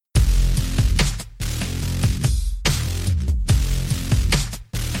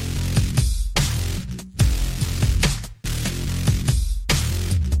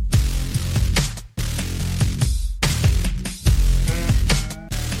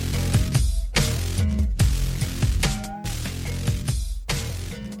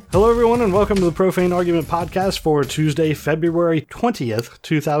Hello, everyone, and welcome to the Profane Argument Podcast for Tuesday, February 20th,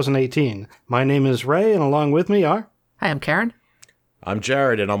 2018. My name is Ray, and along with me are... Hi, I'm Karen. I'm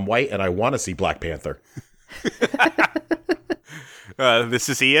Jared, and I'm white, and I want to see Black Panther. This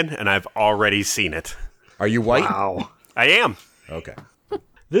is Ian, and I've already seen it. Are you white? Wow. I am. Okay.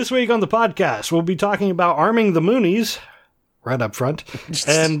 This week on the podcast, we'll be talking about arming the Moonies, right up front,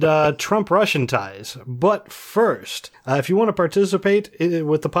 and Trump-Russian ties. But first, if you want to participate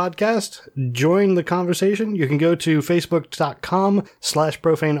with the podcast, join the conversation. You can go to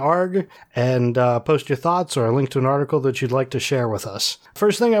facebook.com/profanearg and post your thoughts or a link to an article that you'd like to share with us.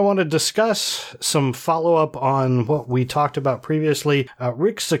 First thing I want to discuss, some follow-up on what we talked about previously,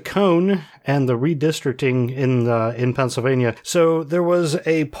 Rick Saccone and the redistricting in Pennsylvania. So there was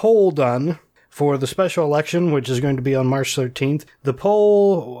a poll done for the special election, which is going to be on March 13th. The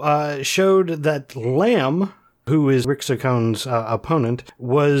poll showed that Lamb, who is Rick Saccone's opponent,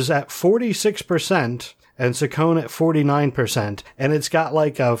 was at 46% and Saccone at 49%. And it's got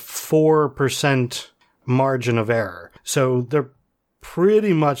like a 4% margin of error. So they're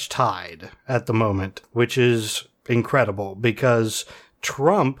pretty much tied at the moment, which is incredible because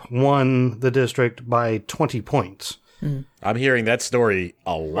Trump won the district by 20 points. I'm hearing that story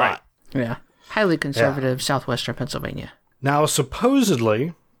a lot. Yeah. Highly conservative southwestern Pennsylvania. Now,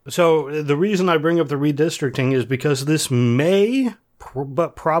 supposedly, so the reason I bring up the redistricting is because this may,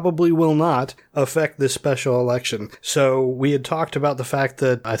 but probably will not, affect this special election. So we had talked about the fact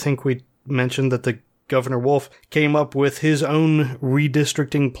that I think we mentioned that the Governor Wolf came up with his own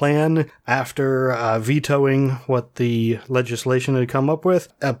redistricting plan after vetoing what the legislation had come up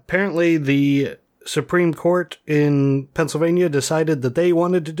with. Apparently, the Supreme Court in Pennsylvania decided that they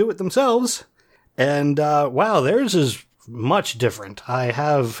wanted to do it themselves. And, wow, theirs is much different.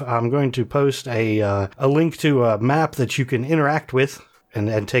 I'm going to post a link to a map that you can interact with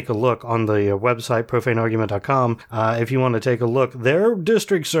and take a look on the website, profaneargument.com. If you want to take a look, their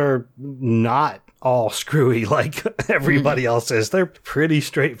districts are not all screwy like everybody else's. They're pretty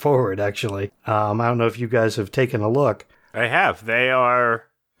straightforward, actually. I don't know if you guys have taken a look. I have. They are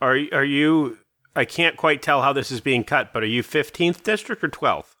you, I can't quite tell how this is being cut, but are you 15th district or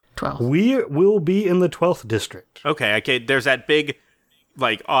 12th? 12. We will be in the 12th district. Okay. There's that big,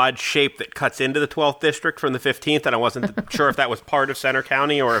 odd shape that cuts into the 12th district from the 15th, and I wasn't sure if that was part of Center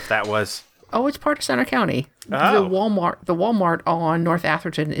County or if that was... Oh, it's part of Center County. Oh. The Walmart on North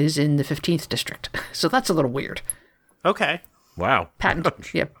Atherton is in the 15th district, so that's a little weird. Okay. Wow. Patton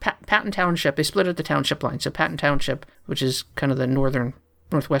Township, they split at the township line, so Patton Township, which is kind of the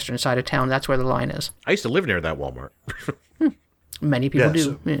northwestern side of town, that's where the line is. I used to live near that Walmart. Many people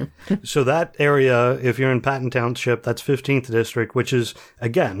do. Yeah. So that area, if you're in Patton Township, that's 15th district, which is,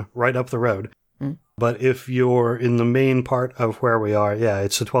 again, right up the road. But if you're in the main part of where we are,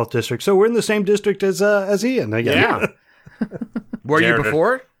 it's the 12th district. So we're in the same district as Ian again. Yeah. Were Jared, you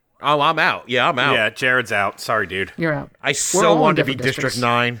before? Oh, I'm out. Yeah, I'm out. Yeah, Jared's out. Sorry, dude. You're out. I We're so all in wanted to be different District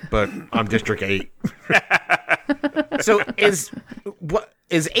districts. 9, but I'm District 8. So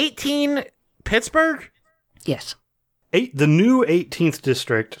is 18 Pittsburgh? Yes. The new 18th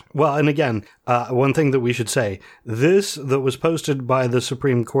district. Well, and again, one thing that we should say, this that was posted by the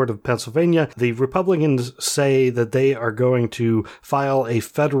Supreme Court of Pennsylvania, the Republicans say that they are going to file a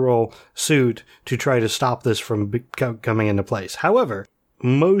federal suit to try to stop this from coming into place. However,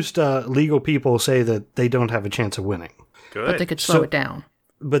 most legal people say that they don't have a chance of winning. Good. But they could slow it down.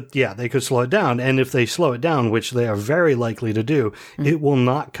 But yeah, they could slow it down. And if they slow it down, which they are very likely to do, it will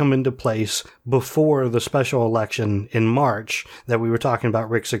not come into place before the special election in March that we were talking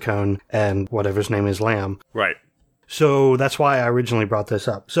about Rick Saccone and whatever his name is, Lamb. Right. So that's why I originally brought this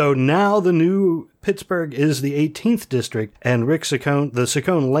up. So now the new Pittsburgh is the 18th district, and Rick Saccone, the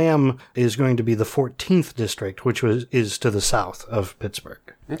Saccone-Lamb, is going to be the 14th district, which is to the south of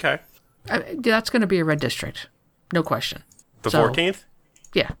Pittsburgh. Okay. That's going to be a red district. No question. The 14th?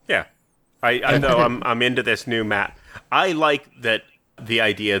 Yeah. Yeah. I know I'm into this new map. I like that the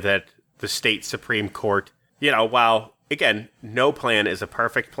idea that the state Supreme Court, while, again, no plan is a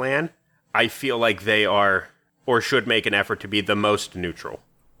perfect plan, I feel like they are or should make an effort to be the most neutral.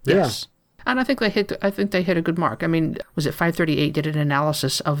 Yes. Yeah. And I think they hit a good mark. I mean, was it 538 did an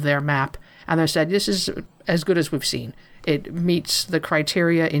analysis of their map, and they said this is as good as we've seen. It meets the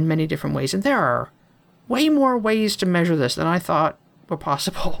criteria in many different ways, and there are way more ways to measure this than I thought were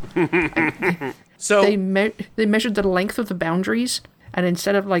possible. So they measured the length of the boundaries, and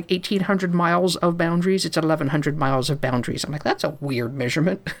instead of 1,800 miles of boundaries, it's 1,100 miles of boundaries. I'm like, that's a weird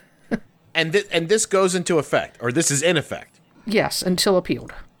measurement. and this goes into effect, or this is in effect. Yes, until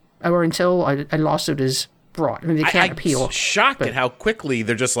appealed, or until a lawsuit is brought. I mean, they can't appeal. I'm shocked at how quickly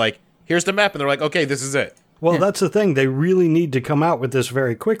they're just like, here's the map, and they're like, okay, this is it. Well, that's the thing. They really need to come out with this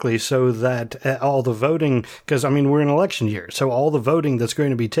very quickly so that all the voting, because, I mean, we're in election year, so all the voting that's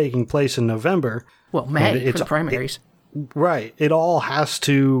going to be taking place in November. Well, May for the primaries. Right. It all has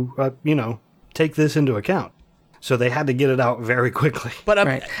to, take this into account. So they had to get it out very quickly. But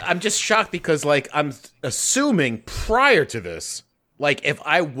I'm just shocked because, like, I'm assuming prior to this, like, if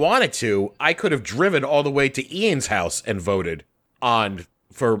I wanted to, I could have driven all the way to Ian's house and voted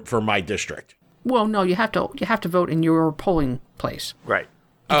for my district. Well, no, you have to vote in your polling place. Right.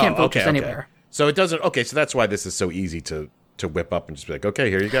 You can't vote just anywhere. So it doesn't. Okay, so that's why this is so easy to whip up and just be like, okay,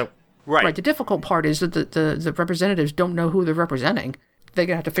 here you go. Right. The difficult part is that the representatives don't know who they're representing. They're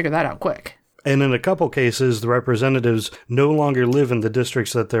gonna have to figure that out quick. And in a couple cases, the representatives no longer live in the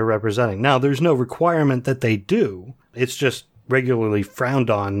districts that they're representing. Now, there's no requirement that they do. It's just regularly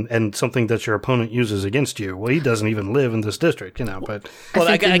frowned on and something that your opponent uses against you. Well, he doesn't even live in this district, but... Well,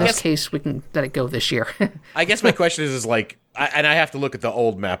 I think in this case, we can let it go this year. I guess my question is like, and I have to look at the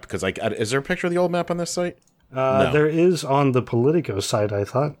old map, because is there a picture of the old map on this site? No. There is on the Politico site, I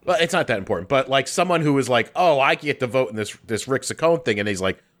thought. Well, it's not that important, but like someone who was like, oh, I get to vote in this Rick Saccone thing, and he's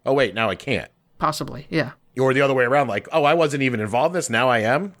like, oh, wait, now I can't. Possibly, yeah. Or the other way around, like, oh, I wasn't even involved in this, now I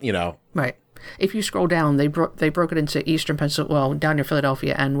am, Right. If you scroll down, they broke it into eastern Pennsylvania, well, down near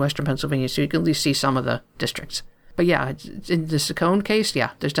Philadelphia and western Pennsylvania, so you can at least see some of the districts. But yeah, in the Saccone case,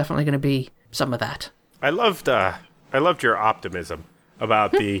 yeah, there's definitely going to be some of that. I loved your optimism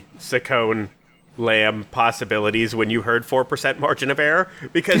about the Saccone Lamb possibilities when you heard 4% margin of error,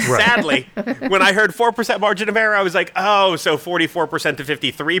 because sadly, when I heard 4% margin of error, I was like, oh, so 44% to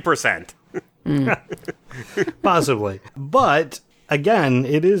 53%. Possibly. But again,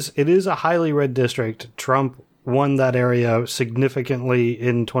 it is a highly red district. Trump won that area significantly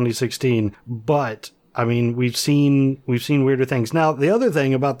in 2016, but I mean, we've seen weirder things. Now, the other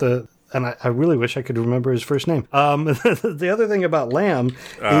thing about and I really wish I could remember his first name. The other thing about Lamb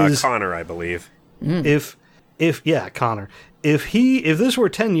is Connor, I believe. If Connor. If this were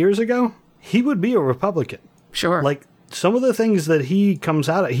 10 years ago, he would be a Republican. Sure. Like, some of the things that he comes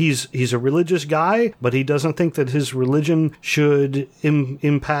out of, he's a religious guy, but he doesn't think that his religion should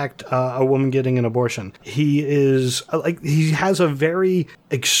impact a woman getting an abortion. He has a very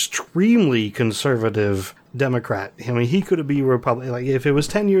extremely conservative Democrat. I mean, he could be Republican. Like, if it was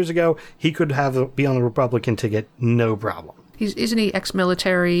 10 years ago, he could be on the Republican ticket, no problem. Isn't he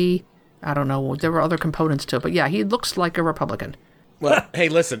ex-military? I don't know. There were other components to it, but yeah, he looks like a Republican. Well, hey,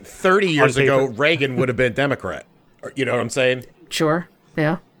 listen, 30 years ago, Reagan would have been Democrat. You know what I'm saying? Sure,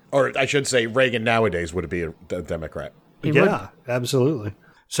 yeah. Or I should say Reagan nowadays would be a Democrat. Yeah, absolutely.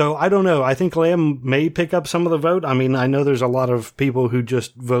 So I don't know. I think Lamb may pick up some of the vote. I mean, I know there's a lot of people who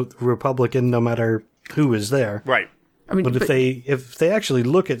just vote Republican no matter who is there. Right. I mean, but if they actually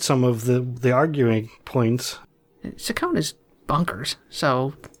look at some of the arguing points... Saccone is bonkers,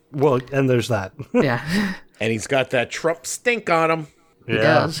 so... Well, and there's that. Yeah. And he's got that Trump stink on him. He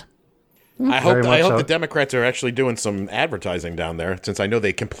does. I hope the Democrats are actually doing some advertising down there, since I know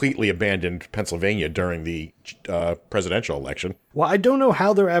they completely abandoned Pennsylvania during the presidential election. Well, I don't know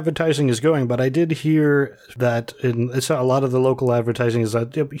how their advertising is going, but I did hear that a lot of the local advertising is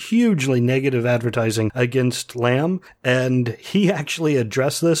hugely negative advertising against Lamb, and he actually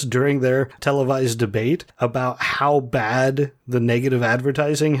addressed this during their televised debate about how bad the negative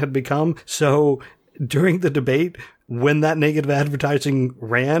advertising had become. So during the debate, when that negative advertising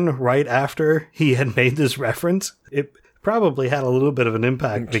ran right after he had made this reference, it probably had a little bit of an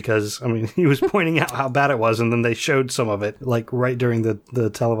impact because, I mean, he was pointing out how bad it was, and then they showed some of it, like, right during the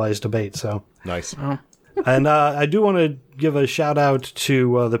televised debate, so. Nice. Oh. And I do want to give a shout-out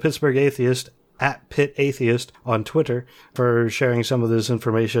to the Pittsburgh Atheist, @PittAtheist on Twitter, for sharing some of this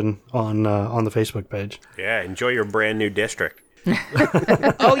information on the Facebook page. Yeah, enjoy your brand new district.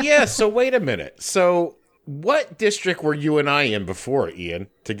 Oh, yeah, so wait a minute. So... what district were you and I in before, Ian,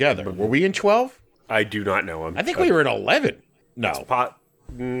 together? Were we in 12? I do not know him. I think we were in 11. No.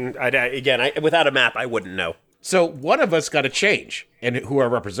 Without a map, I wouldn't know. So one of us got to change, and who our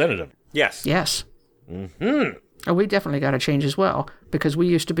representative? Yes. Yes. Mm-hmm. Oh, we definitely got to change as well, because we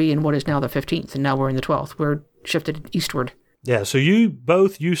used to be in what is now the 15th, and now we're in the 12th. We're shifted eastward. Yeah, so you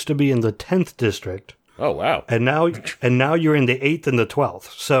both used to be in the 10th district. Oh, wow. And now you're in the 8th and the 12th,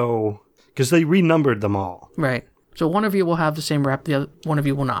 so... because they renumbered them all. Right. So one of you will have the same rep, the other one of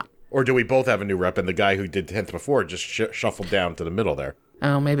you will not. Or do we both have a new rep, and the guy who did 10th before just shuffled down to the middle there?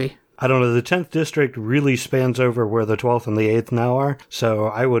 Oh, maybe. I don't know. The 10th district really spans over where the 12th and the 8th now are. So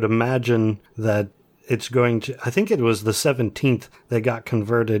I would imagine that it's going to, I think it was the 17th that got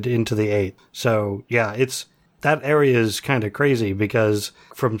converted into the 8th. So yeah, that area is kind of crazy because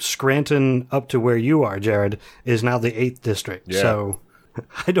from Scranton up to where you are, Jared, is now the 8th district. Yeah. So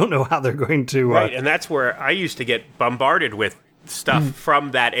I don't know how they're going to... Right, and that's where I used to get bombarded with stuff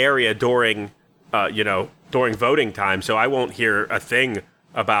from that area during voting time, so I won't hear a thing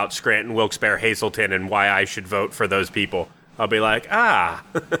about Scranton, Wilkes-Barre, Hazleton, and why I should vote for those people. I'll be like,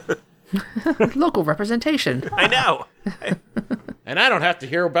 local representation. I know. And I don't have to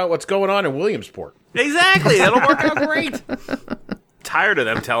hear about what's going on in Williamsport. Exactly, that'll work out great. Tired of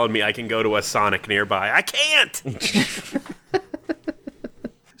them telling me I can go to a Sonic nearby. I can't!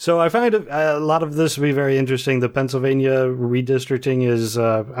 So I find a lot of this to be very interesting. The Pennsylvania redistricting is,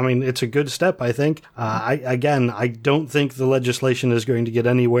 it's a good step, I think. I don't think the legislation is going to get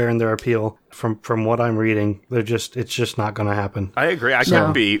anywhere in their appeal from what I'm reading. It's just not going to happen. I agree. I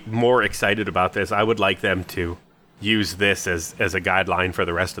couldn't be more excited about this. I would like them to use this as a guideline for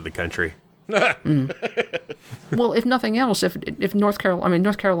the rest of the country. Well, if nothing else, if North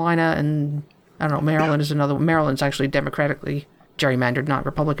Carolina and, I don't know, Maryland is another one. Maryland's actually democratically gerrymandered, not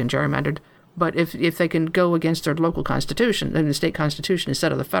Republican gerrymandered. But if they can go against their local constitution, and the state constitution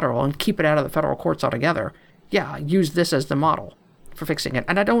instead of the federal, and keep it out of the federal courts altogether, use this as the model for fixing it.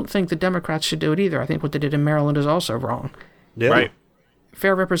 And I don't think the Democrats should do it either. I think what they did in Maryland is also wrong. Yeah. Right.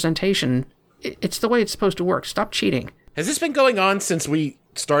 Fair representation, it's the way it's supposed to work. Stop cheating. Has this been going on since we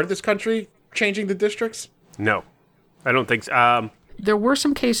started this country, changing the districts? No, I don't think so. There were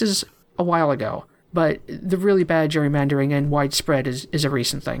some cases a while ago, but the really bad gerrymandering and widespread is a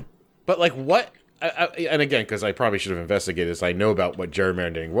recent thing. But, like, what? And again, because I probably should have investigated this, I know about what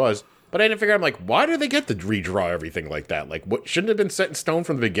gerrymandering was, but I didn't figure out, like, why do they get to redraw everything like that? Like, what shouldn't have been set in stone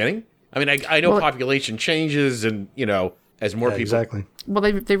from the beginning? I mean, I know population changes and, as more people... Exactly. Well,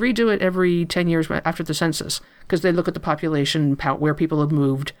 they redo it every 10 years after the census, because they look at the population, where people have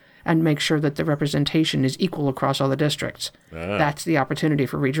moved, and make sure that the representation is equal across all the districts. That's the opportunity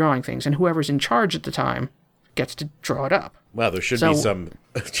for redrawing things, and whoever's in charge at the time gets to draw it up. Well, there should be some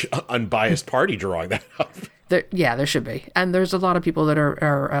unbiased party drawing that up. There should be. And there's a lot of people that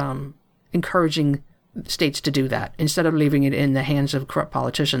are encouraging states to do that, instead of leaving it in the hands of corrupt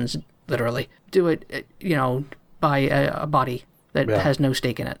politicians, literally. Do it, by a body that has no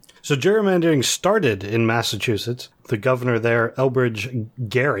stake in it. So gerrymandering started in Massachusetts. The governor there, Elbridge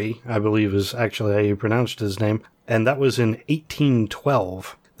Gerry, I believe is actually how you pronounced his name, and that was in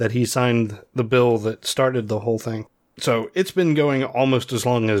 1812 that he signed the bill that started the whole thing. So it's been going almost as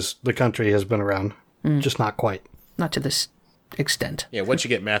long as the country has been around, just not quite. Not to this extent. Yeah, once you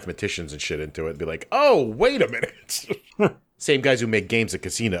get mathematicians and shit into it, be like, oh, wait a minute. Same guys who make games at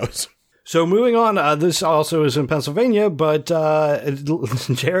casinos. So moving on, this also is in Pennsylvania, but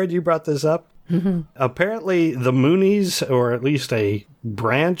Jared, you brought this up. Mm-hmm. Apparently the Moonies, or at least a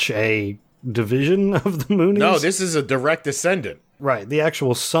division of the Moonies. No, this is a direct descendant. Right, the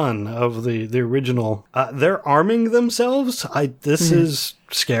actual son of the original. They're arming themselves. This is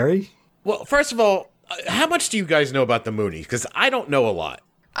scary. Well, first of all, how much do you guys know about the Moonies? Because I don't know a lot.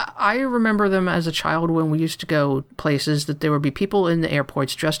 I remember them as a child when we used to go places that there would be people in the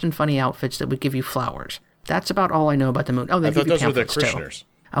airports dressed in funny outfits that would give you flowers. That's about all I know about the Moon. Oh, they give you pamphlets too. I thought those were the Krishners.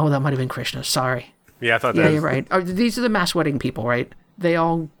 Oh, that might have been Krishnas. Sorry. Yeah, I thought that. Yeah, you're right. These are the mass wedding people, right? They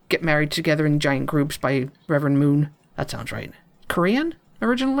all get married together in giant groups by Reverend Moon. That sounds right. Korean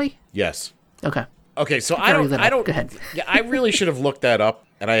originally? Yes. Okay, so I don't. Go ahead. Yeah, I really should have looked that up,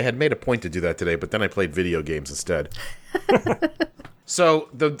 and I had made a point to do that today, but then I played video games instead. So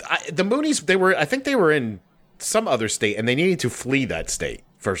the Moonies, I think they were in some other state, and they needed to flee that state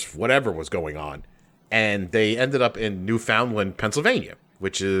for whatever was going on, and they ended up in Newfoundland, Pennsylvania,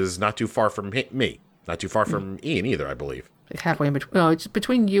 which is not too far from me, not too far from Ian either, I believe. Like halfway in between. No, it's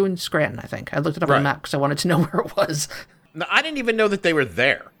between you and Scranton, I think. I looked it up on the map because I wanted to know where it was. Now, I didn't even know that they were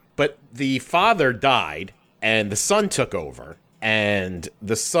there, but the father died, and the son took over, and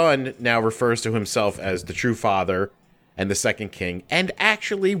the son now refers to himself as the true father and the second king, and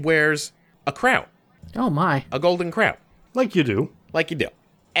actually wears a crown. Oh, my. A golden crown. Like you do.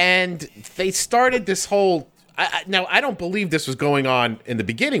 And they started this whole... Now, I don't believe this was going on in the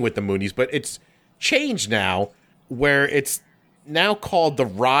beginning with the Moonies, but it's changed now, where it's now called the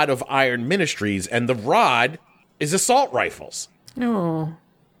Rod of Iron Ministries, and the rod is assault rifles. Oh.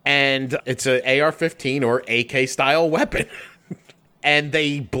 And it's an AR-15 or AK-style weapon. And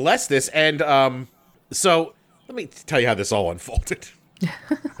they bless this, and so... Let me tell you how this all unfolded.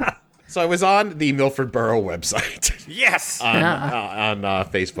 So I was on the Milford Borough website. Yes! On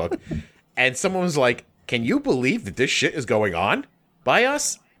Facebook. And someone was like, can you believe that this shit is going on by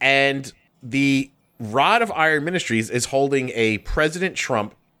us? And the Rod of Iron Ministries is holding a President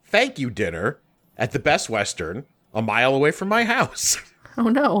Trump thank you dinner at the Best Western a mile away from my house. Oh,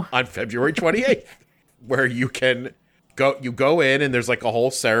 no. On February 28th, where you go in and there's like a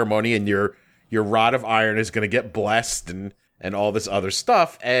whole ceremony and your Rod of Iron is going to get blessed and all this other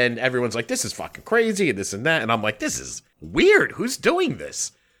stuff. And everyone's like, this is fucking crazy and this and that. And I'm like, this is weird. Who's doing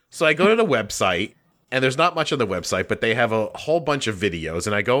this? So I go to the website, and there's not much on the website, but they have a whole bunch of videos.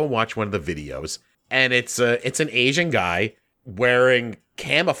 And I go and watch one of the videos, and it's an Asian guy wearing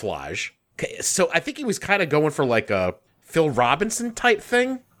camouflage. So I think he was kind of going for like a Phil Robinson type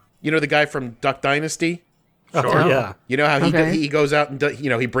thing. You know, the guy from Duck Dynasty? Sure. Oh, yeah. You know how he goes out and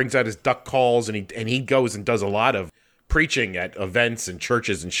he brings out his duck calls, and he goes and does a lot of preaching at events and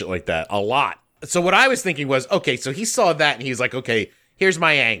churches and shit like that. A lot. So what I was thinking was, okay, so he saw that and he's like, okay, here's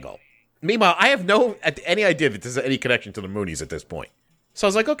my angle. Meanwhile, I have any idea that there's any connection to the Moonies at this point. So I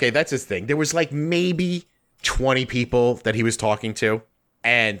was like, okay, that's his thing. There was like maybe 20 people that he was talking to,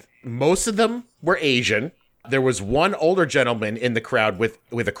 and most of them were Asian. There was one older gentleman in the crowd with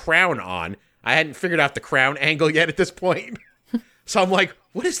a crown on. I hadn't figured out the crown angle yet at this point. So I'm like,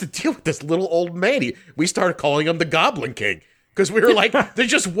 what is the deal with this little old man? We started calling him the Goblin King, because we were like, there's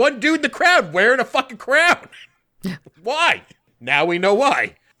just one dude in the crowd wearing a fucking crown. Why? Now we know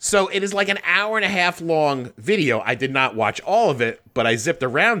why. So it is like an hour and a half long video. I did not watch all of it, but I zipped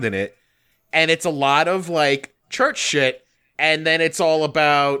around in it. And it's a lot of like church shit. And then it's all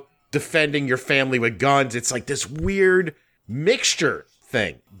about defending your family with guns. It's like this weird mixture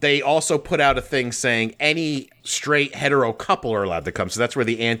thing. They also put out a thing saying any straight hetero couple are allowed to come. So that's where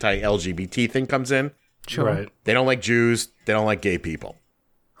the anti-LGBT thing comes in. Sure. Right. They don't like Jews. They don't like gay people.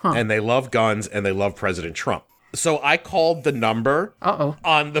 Huh. And they love guns, and they love President Trump. So I called the number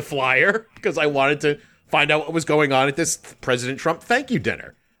on the flyer because I wanted to find out what was going on at this President Trump thank you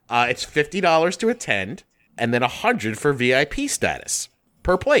dinner. It's $50 to attend, and then $100 for VIP status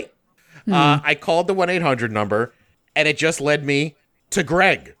per plate. I called the 1-800 number, and it just led me to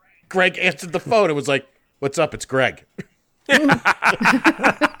Greg. Greg answered the phone and was like, "What's up? It's Greg."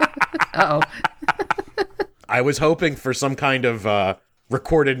 Uh-oh. I was hoping for some kind of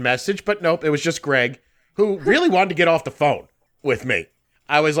recorded message, but nope, it was just Greg, who really wanted to get off the phone with me.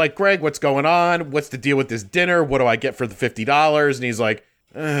 I was like, "Greg, what's going on? What's the deal with this dinner? What do I get for the $50? And he's like,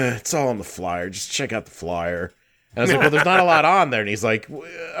 "It's all on the flyer. Just check out the flyer." And I was like, "Well, there's not a lot on there." And he's like,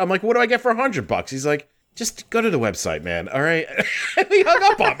 "I'm like, what do I get for $100? He's like, "Just go to the website, man. All right." And he hung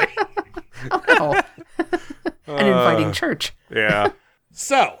up on me. Oh, no. An inviting church. Yeah.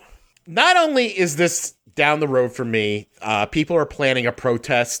 So, not only is this down the road for me, people are planning a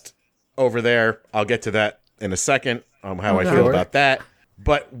protest over there. I'll get to that in a second, how I feel about that.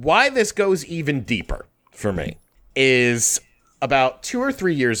 But why this goes even deeper for me is about 2 or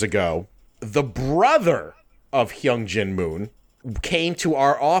 3 years ago, the brother of Hyung Jin Moon came to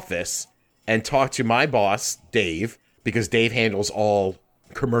our office and talked to my boss, Dave, because Dave handles all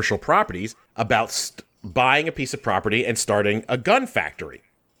commercial properties, about buying a piece of property and starting a gun factory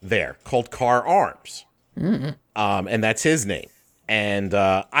there called Car Arms. And that's his name. And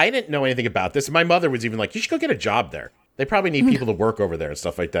I didn't know anything about this. My mother was even like, "You should go get a job there. They probably need people to work over there and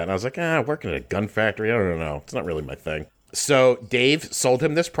stuff like that." And I was like, working at a gun factory? I don't know. It's not really my thing. So Dave sold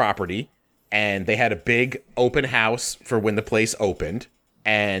him this property, and they had a big open house for when the place opened.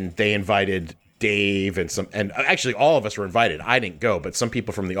 And they invited Dave and actually all of us were invited. I didn't go, but some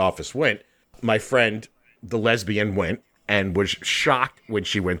people from the office went. My friend, the lesbian, went and was shocked when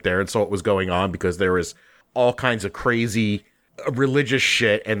she went there and saw what was going on, because there was all kinds of crazy religious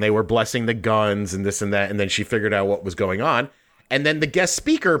shit, and they were blessing the guns and this and that. And then she figured out what was going on. And then the guest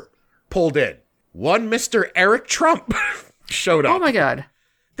speaker pulled in. One Mr. Eric Trump showed up. Oh my God.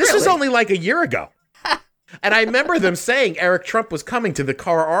 This was only like a year ago. And I remember them saying Eric Trump was coming to the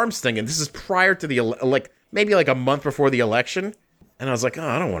Car Arms thing, and this is prior to the, maybe like a month before the election. And I was like,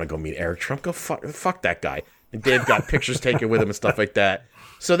 I don't want to go meet Eric Trump. Go fuck that guy. And Dave got pictures taken with him and stuff like that.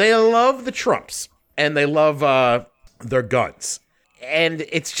 So they love the Trumps, and they love their guns. And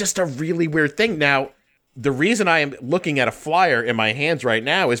it's just a really weird thing. Now, the reason I am looking at a flyer in my hands right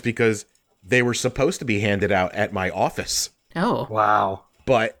now is because they were supposed to be handed out at my office. Oh. Wow.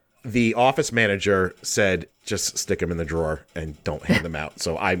 But the office manager said, just stick them in the drawer and don't hand them out.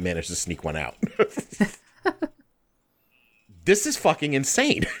 So I managed to sneak one out. This is fucking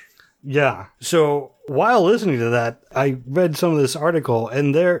insane. Yeah. So while listening to that, I read some of this article,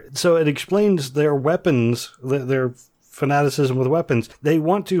 and so it explains their weapons, their fanaticism with weapons. They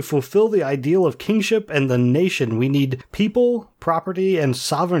want to fulfill the ideal of kingship and the nation. We need people, property, and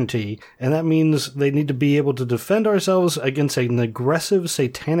sovereignty. And that means they need to be able to defend ourselves against an aggressive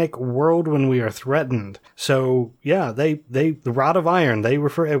satanic world when we are threatened. So, yeah, the rod of iron, they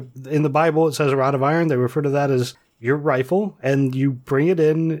refer, in the Bible it says a rod of iron, they refer to that as your rifle, and you bring it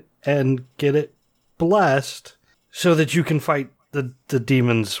in and get it blessed so that you can fight the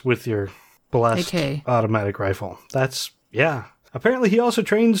demons with your blessed automatic rifle. That's, yeah. Apparently he also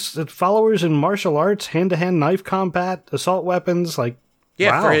trains followers in martial arts, hand-to-hand knife combat, assault weapons, like,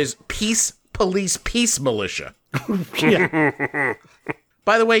 yeah, wow. For his peace militia. Yeah.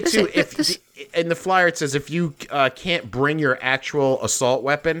 By the way, too, in the flyer it says if you can't bring your actual assault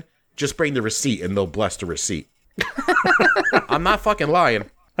weapon, just bring the receipt and they'll bless the receipt. I'm not fucking lying.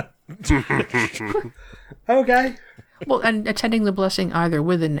 Okay. Well, and attending the blessing either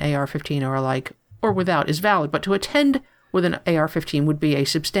with an AR-15 or without is valid, but to attend with an AR-15 would be a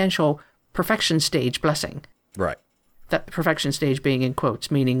substantial perfection stage blessing. Right. That perfection stage being in quotes,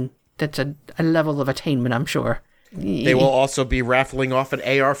 meaning that's a level of attainment, I'm sure. They will also be raffling off an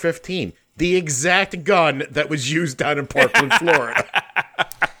AR-15, the exact gun that was used down in Parkland, Florida.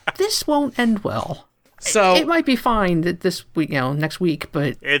 This won't end well. So it might be fine that this week, next week,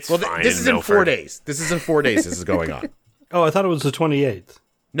 but it's fine. This is in 4 days. This is in 4 days. This is going on. Oh, I thought it was the 28th.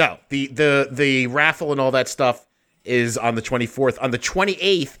 No, the raffle and all that stuff is on the 24th. On the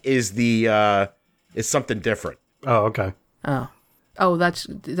 28th is something different. Oh, okay. Oh, that's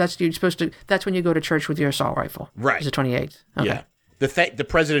you're supposed to. That's when you go to church with your assault rifle. Right. It's the 28th. Okay. Yeah. The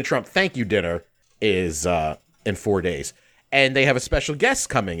President Trump thank you dinner is in 4 days. And they have a special guest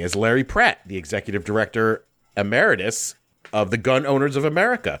coming as Larry Pratt, the executive director emeritus of the Gun Owners of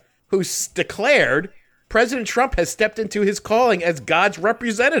America, who's declared President Trump has stepped into his calling as God's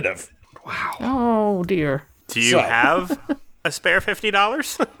representative. Wow. Oh, dear. Do you have a spare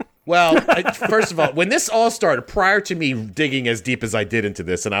 $50? Well, first of all, when this all started, prior to me digging as deep as I did into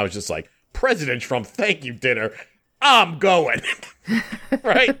this, and I was just like, President Trump, thank you dinner, I'm going.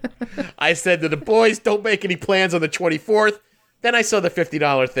 Right? I said to the boys, don't make any plans on the 24th. Then I saw the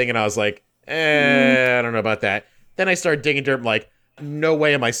 $50 thing, and I was like, I don't know about that. Then I started digging dirt. I'm like, no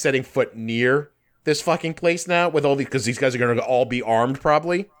way am I setting foot near this fucking place now with all these, because these guys are going to all be armed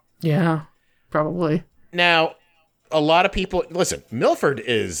probably. Yeah, probably. Now, a lot of people, listen, Milford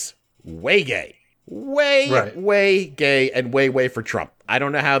is way gay. Way gay and way for Trump. I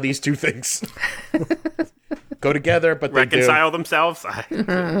don't know how these two things go together, but they reconcile themselves.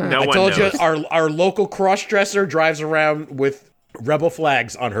 No one told knows. you, our local cross-dresser drives around with rebel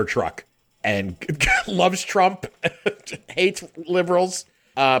flags on her truck and loves Trump, hates liberals,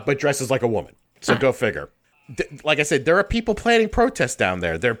 but dresses like a woman. So go figure. Like I said, there are people planning protests down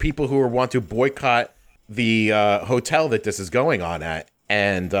there. There are people who want to boycott the hotel that this is going on at,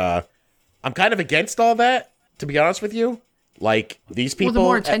 and I'm kind of against all that, to be honest with you. Like, these people... Well, the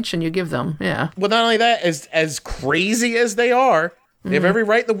more attention you give them, yeah. Well, not only that, as crazy as they are, they have every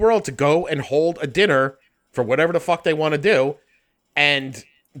right in the world to go and hold a dinner for whatever the fuck they want to do, and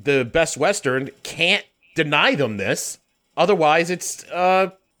the Best Western can't deny them this. Otherwise, it's,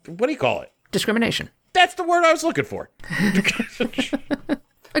 what do you call it? Discrimination. That's the word I was looking for.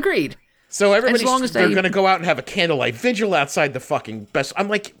 Agreed. So everybody's, As long as they're they- going to go out and have a candlelight vigil outside the fucking Best... I'm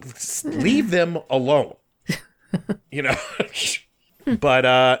like, leave them alone. You know?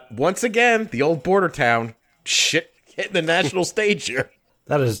 But once again, the old border town shit hitting the national stage here.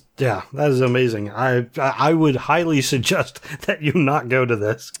 That is amazing. I would highly suggest that you not go to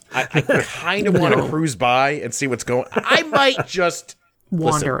this. I kind of want to cruise by and see what's going on. I might just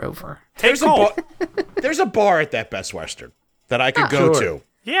Wander over. There's a bar at that Best Western that I could go to.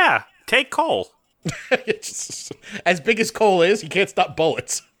 Yeah, take Cole. It's, as big as Cole is, he can't stop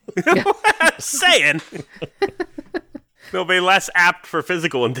bullets. Saying. They'll be less apt for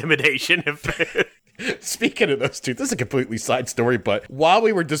physical intimidation if... Speaking of those two, this is a completely side story, but while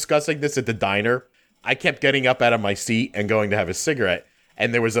we were discussing this at the diner, I kept getting up out of my seat and going to have a cigarette,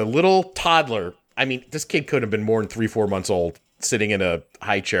 and there was a little toddler. I mean, this kid couldn't have been more than 3-4 months old, sitting in a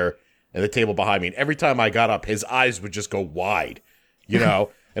high chair at the table behind me, and every time I got up, his eyes would just go wide, you know?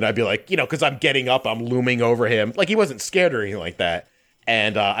 And I'd be like, you know, because I'm getting up, I'm looming over him. Like, he wasn't scared or anything like that.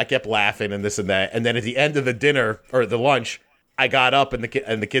 And I kept laughing and this and that. And then at the end of the dinner, or the lunch, I got up and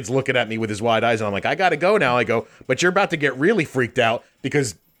the kid's looking at me with his wide eyes. And I'm like, I got to go now. I go, but you're about to get really freaked out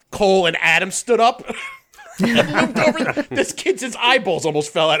because Cole and Adam stood up and moved over. This kid's eyeballs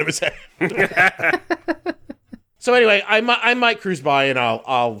almost fell out of his head. So anyway, I might cruise by and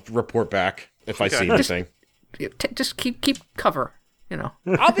I'll report back if I see anything. Just keep cover. you know.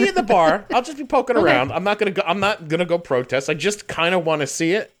 I'll be in the bar. I'll just be poking around. I'm not gonna go protest. I just kind of want to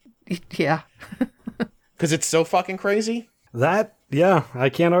see it. Yeah. Because it's so fucking crazy. I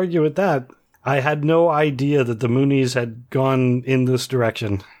can't argue with that. I had no idea that the Moonies had gone in this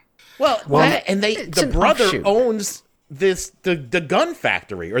direction. Well, the brother owns the gun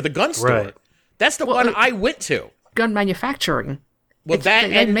factory or the gun store. Right. That's the one I went to. Gun manufacturing. Well,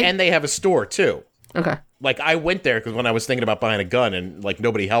 and they have a store too. Okay. Like I went there because when I was thinking about buying a gun and like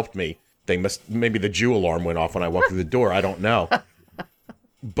nobody helped me, maybe the Jew alarm went off when I walked through the door. I don't know.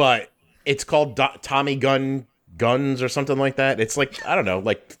 But it's called Tommy Guns or something like that. It's like, I don't know,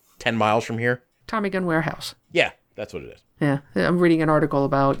 like 10 miles from here. Tommy Gun Warehouse. Yeah, that's what it is. Yeah, I'm reading an article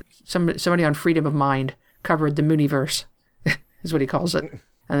about somebody on Freedom of Mind covered the Mooniverse, is what he calls it.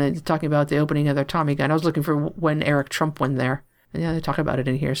 And then talking about the opening of their Tommy Gun. I was looking for when Eric Trump went there. And yeah, they talk about it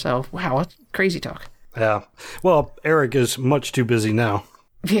in here. So, wow, that's crazy talk. Yeah. Well, Eric is much too busy now.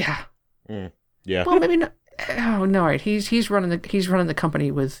 Yeah. Yeah. Well, maybe not. Oh, no, right. He's running the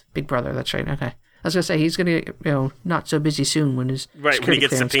company with Big Brother. That's right. Okay. I was going to say, he's going to, not so busy soon when his security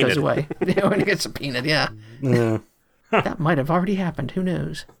clearance goes away. When he gets subpoenaed, yeah. Yeah. That might have already happened. Who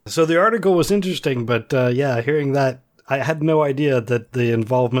knows? So the article was interesting, but hearing that, I had no idea that the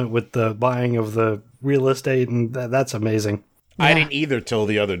involvement with the buying of the real estate, and that's amazing. Yeah. I didn't either till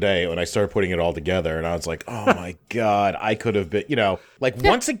the other day when I started putting it all together, and I was like, oh my God, I could have been,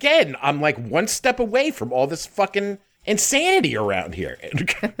 once again, I'm like one step away from all this fucking insanity around here.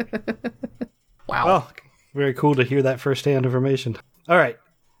 Wow. Well, very cool to hear that firsthand information. All right.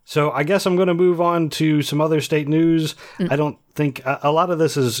 So I guess I'm going to move on to some other state news. I don't think a lot of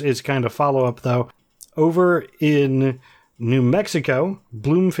this is kind of follow-up, though. Over in New Mexico,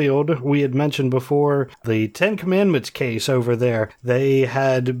 Bloomfield, we had mentioned before the Ten Commandments case over there. They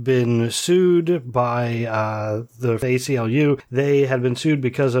had been sued by the ACLU. They had been sued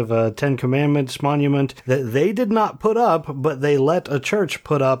because of a Ten Commandments monument that they did not put up, but they let a church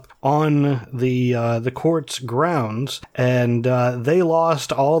put up on the court's grounds, and they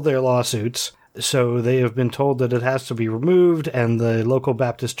lost all their lawsuits. So they have been told that it has to be removed, and the local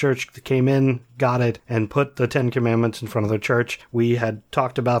Baptist church came in, got it, and put the Ten Commandments in front of their church. We had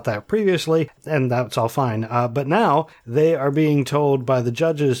talked about that previously, and that's all fine. But now they are being told by the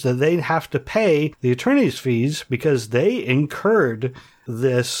judges that they have to pay the attorney's fees because they incurred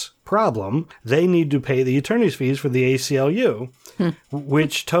this problem. They need to pay the attorney's fees for the ACLU,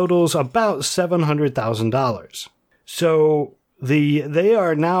 which totals about $700,000. So they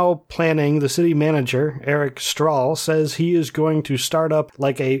are now planning, the city manager, Eric Strahl, says he is going to start up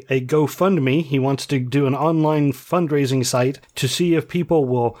like a GoFundMe. He wants to do an online fundraising site to see if people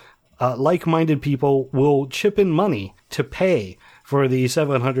will, like-minded people will chip in money to pay for the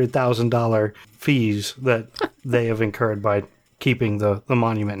 $700,000 fees that they have incurred by keeping the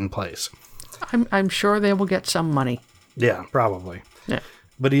monument in place. I'm sure they will get some money. Yeah, probably. Yeah.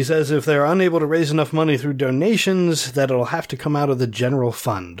 But he says if they're unable to raise enough money through donations, that it'll have to come out of the general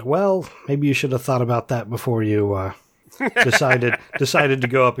fund. Well, maybe you should have thought about that before you decided to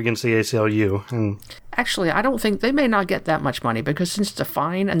go up against the ACLU. And actually, I don't think they may not get that much money because since it's a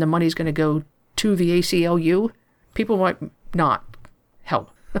fine and the money's going to go to the ACLU, people might not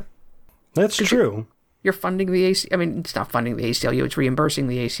help. That's true. You're funding the ACLU. I mean, it's not funding the ACLU, it's reimbursing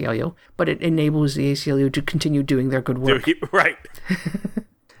the ACLU, but it enables the ACLU to continue doing their good work. Right.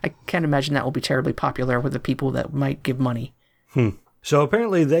 I can't imagine that will be terribly popular with the people that might give money. So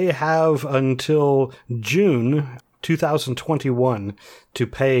apparently they have until June 2021 to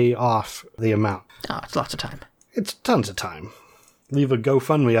pay off the amount. Oh, it's lots of time. It's tons of time. Leave a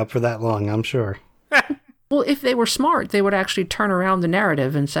GoFundMe up for that long, I'm sure. Well, if they were smart, they would actually turn around the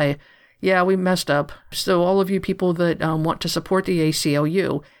narrative and say, yeah, we messed up. So all of you people that want to support the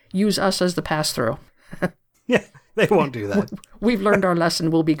ACLU, use us as the pass-through. Yeah, they won't do that. We've learned our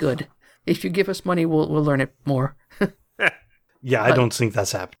lesson. We'll be good. If you give us money, we'll learn it more. Yeah, I don't think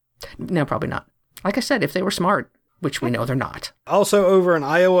that's happening. No, probably not. Like I said, if they were smart, which we know they're not. Also over in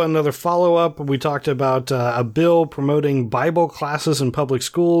Iowa, another follow-up, we talked about a bill promoting Bible classes in public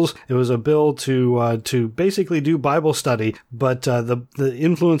schools. It was a bill to basically do Bible study, but the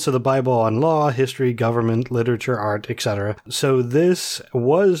influence of the Bible on law, history, government, literature, art, etc. So this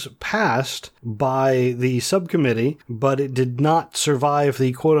was passed by the subcommittee, but it did not survive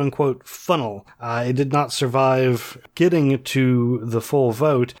the quote-unquote funnel. It did not survive getting to the full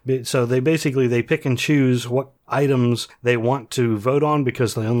vote. So they pick and choose what items they want to vote on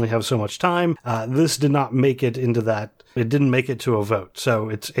because they only have so much time. This did not make it into that. It didn't make it to a vote. So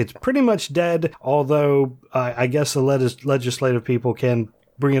it's pretty much dead, although I guess the legislative people can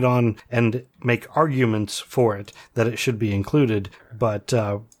bring it on and make arguments for it that it should be included. But,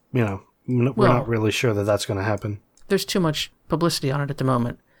 we're not really sure that that's going to happen. There's too much publicity on it at the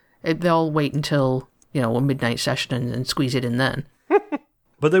moment. They'll wait until, a midnight session and squeeze it in then.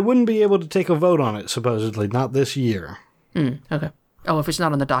 But they wouldn't be able to take a vote on it, supposedly, not this year. Okay. Oh, if it's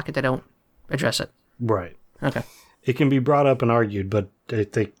not on the docket, they don't address it. Right. Okay. It can be brought up and argued, but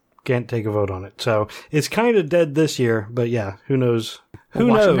they can't take a vote on it. So it's kind of dead this year, but yeah, who knows? Who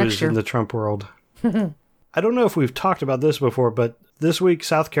knows in the Trump world? I don't know if we've talked about this before, but this week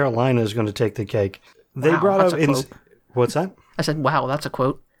South Carolina is going to take the cake. They brought up what's that? I said, "Wow, that's a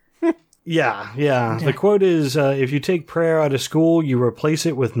quote." Yeah. The quote is, if you take prayer out of school, you replace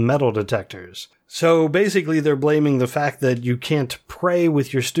it with metal detectors. So basically they're blaming the fact that you can't pray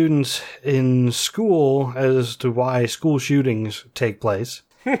with your students in school as to why school shootings take place.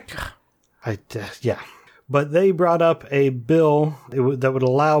 But they brought up a bill that would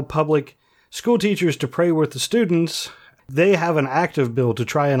allow public school teachers to pray with the students. They have an active bill to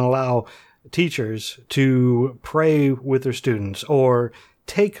try and allow teachers to pray with their students or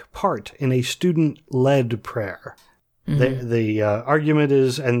take part in a student-led prayer. Mm-hmm. The argument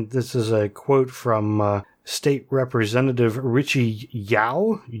is, and this is a quote from State Representative Richie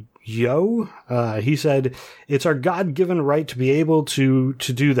Yo. He said, "It's our God-given right to be able to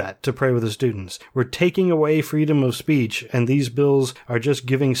do that, to pray with the students. We're taking away freedom of speech, and these bills are just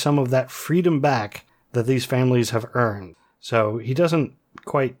giving some of that freedom back that these families have earned." So he doesn't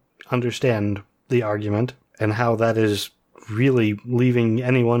quite understand the argument and how that is really leaving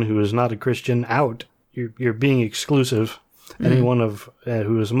anyone who is not a Christian out. You're being exclusive. Mm-hmm. Anyone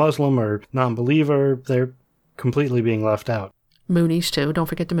who is Muslim or non-believer, they're completely being left out. Moonies, too. Don't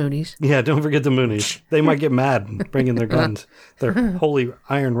forget the Moonies. Yeah, don't forget the Moonies. They might get mad bringing their guns, their holy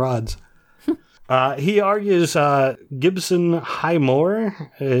iron rods. He argues Gibson Highmore,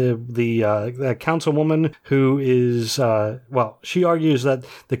 the councilwoman who is, she argues that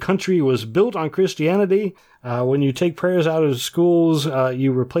the country was built on Christianity. When you take prayers out of schools,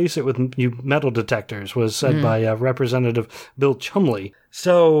 you replace it with metal detectors, was said by Representative Bill Chumley.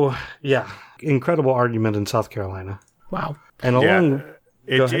 So, yeah, incredible argument in South Carolina. Wow. And along...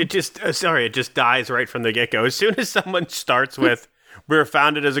 It just dies right from the get-go. As soon as someone starts with, "We're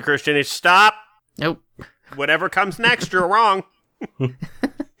founded as a Christian," stop! Nope. Whatever comes next, you're wrong.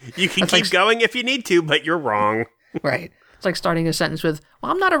 You can keep going if you need to, but you're wrong. Right. It's like starting a sentence with,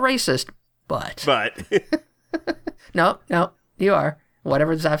 "Well, I'm not a racist, but." No, you are.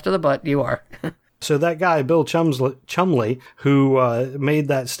 Whatever's after the but, you are. So that guy, Bill Chumley, who made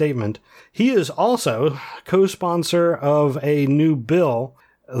that statement, he is also co-sponsor of a new bill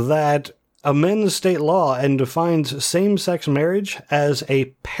that amends state law and defines same-sex marriage as a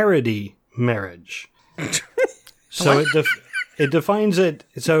parody marriage. So it defines it.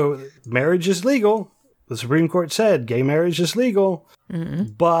 So marriage is legal. The Supreme Court said gay marriage is legal,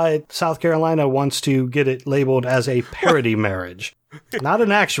 but South Carolina wants to get it labeled as a parody marriage, not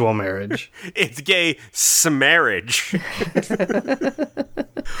an actual marriage. It's gay marriage.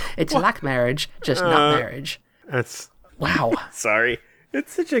 It's like marriage, just not marriage. That's wow. Sorry,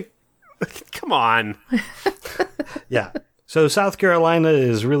 it's such a come on. Yeah. So South Carolina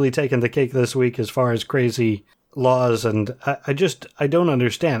is really taking the cake this week as far as crazy laws, and I don't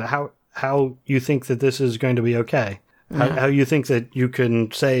understand how you think that this is going to be okay. How you think that you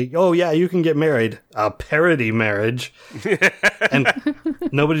can say, "Oh yeah, you can get married, a parody marriage," and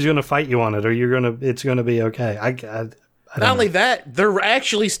nobody's going to fight you on it, or it's going to be okay. I don't Not only that, they're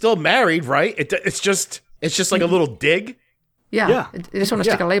actually still married, right? It's just like a little dig. Yeah. They just want to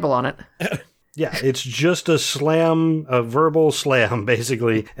stick a label on it. Yeah, it's just a verbal slam,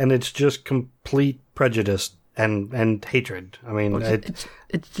 basically, and it's just complete prejudice and hatred. I mean,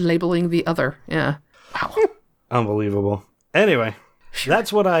 it's labeling the other. Yeah. Wow. Unbelievable. Anyway,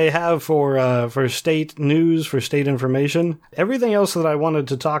 that's what I have for state news, for state information. Everything else that I wanted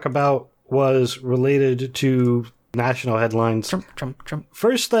to talk about was related to national headlines. Trump.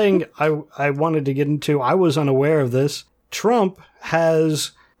 First thing I wanted to get into, I was unaware of this. Trump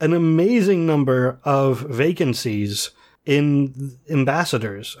has an amazing number of vacancies in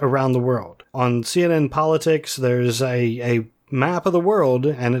ambassadors around the world. On CNN Politics, there's a map of the world,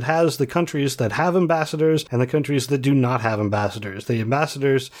 and it has the countries that have ambassadors and the countries that do not have ambassadors.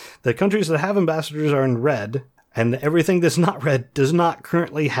 The countries that have ambassadors are in red, and everything that's not red does not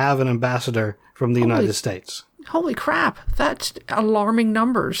currently have an ambassador from the United States. Holy crap, that's alarming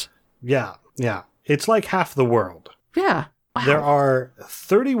numbers. Yeah. It's like half the world. Yeah. Wow. There are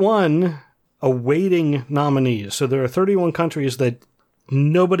 31 awaiting nominees. So there are 31 countries that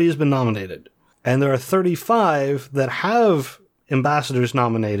nobody has been nominated. And there are 35 that have ambassadors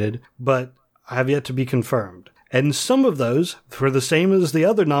nominated, but have yet to be confirmed. And some of those, for the same as the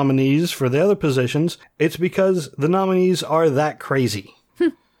other nominees for the other positions, it's because the nominees are that crazy.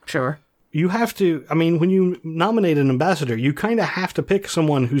 Sure. You have to, I mean, when you nominate an ambassador, you kind of have to pick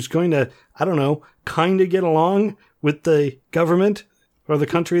someone who's going to, I don't know, kind of get along with the government or the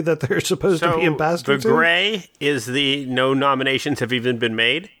country that they're supposed to be ambassador to. The gray is the no nominations have even been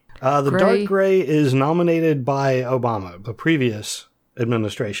made? The dark gray is nominated by Obama, the previous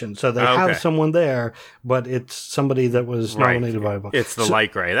administration. So they have someone there, but it's somebody that was nominated by Obama. It's the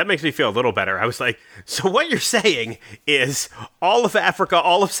light gray. That makes me feel a little better. I was like, so what you're saying is all of Africa,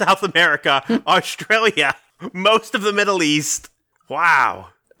 all of South America, Australia, most of the Middle East. Wow.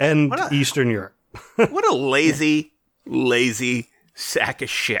 And Eastern Europe. What a lazy sack of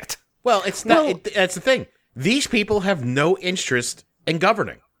shit. Well, it's not. That's the thing. These people have no interest in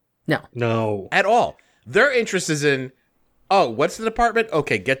governing. No. At all. Their interest is in, oh, what's the department?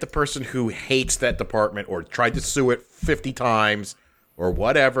 Okay, get the person who hates that department or tried to sue it 50 times or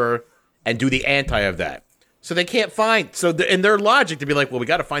whatever and do the anti of that. So they can't find, in their logic to be like, well, we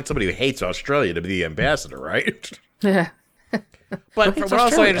got to find somebody who hates Australia to be the ambassador, right? Yeah. But from what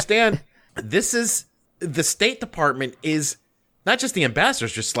also I understand, this is, the State Department is, not just the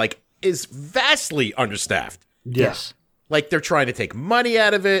ambassadors, just like, is vastly understaffed. Yes. Like, they're trying to take money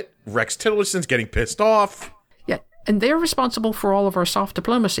out of it. Rex Tillerson's getting pissed off. Yeah, and they're responsible for all of our soft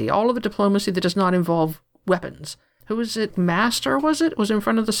diplomacy, all of the diplomacy that does not involve weapons. Who was it? Master, was it? Was in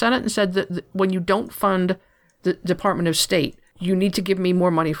front of the Senate and said that when you don't fund the Department of State, you need to give me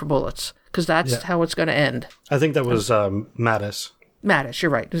more money for bullets, because that's how it's going to end. I think that was Mattis. Mattis,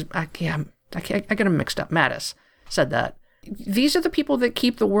 you're right. I get them mixed up. Mattis said that. These are the people that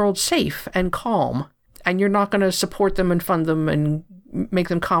keep the world safe and calm, and you're not going to support them and fund them and make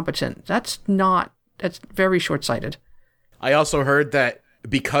them competent. That's very short-sighted. I also heard that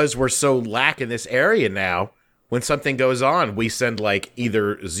because we're so lack in this area now, when something goes on, we send like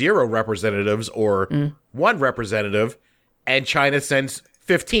either 0 representatives or 1 representative, and China sends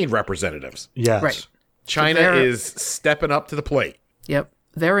 15 representatives. Yes. Right. China is stepping up to the plate. Yep.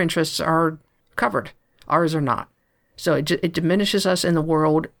 Their interests are covered. Ours are not. So it diminishes us in the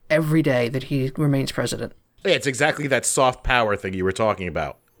world every day that he remains president. Yeah, it's exactly that soft power thing you were talking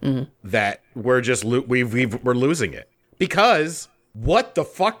about. That we're just we're losing it. Because what the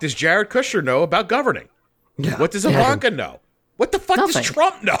fuck does Jared Kushner know about governing? Yeah. What does Ivanka know? What the fuck does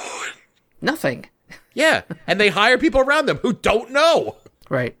Trump know? Nothing. Yeah, and they hire people around them who don't know.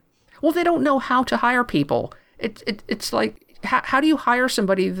 Right. Well, they don't know how to hire people. It's like, how do you hire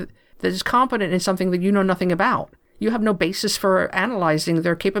somebody that is competent in something that you know nothing about? You have no basis for analyzing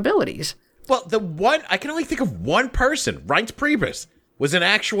their capabilities. Well, I can only think of one person. Reince Priebus was an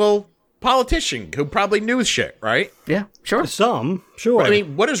actual politician who probably knew shit, right? Yeah, sure. Some, sure. I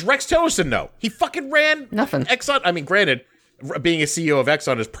mean, what does Rex Tillerson know? He fucking ran nothing. Exxon. I mean, granted, being a CEO of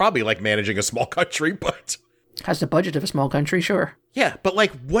Exxon is probably like managing a small country, but has the budget of a small country, sure. Yeah, but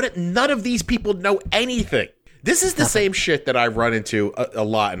like, none of these people know anything. This is the same shit that I run into a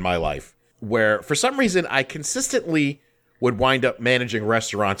lot in my life, where for some reason I consistently would wind up managing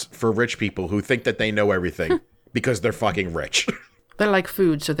restaurants for rich people who think that they know everything because they're fucking rich. They like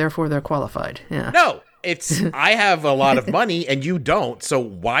food, so therefore they're qualified. Yeah. No, it's I have a lot of money and you don't, so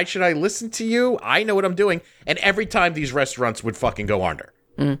why should I listen to you? I know what I'm doing. And every time these restaurants would fucking go under.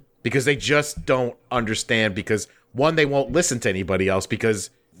 Because they just don't understand, because one, they won't listen to anybody else because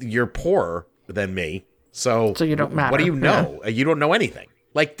you're poorer than me. So you don't matter. What do you know? Yeah. You don't know anything.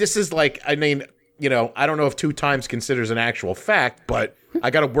 Like, this is like, I mean, you know, I don't know if 2 times considers an actual fact, but I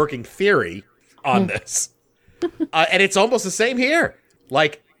got a working theory on this. And it's almost the same here.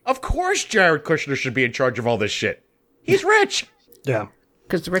 Like, of course Jared Kushner should be in charge of all this shit. He's rich. Yeah.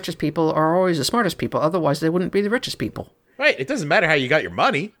 Because the richest people are always the smartest people. Otherwise, they wouldn't be the richest people. Right. It doesn't matter how you got your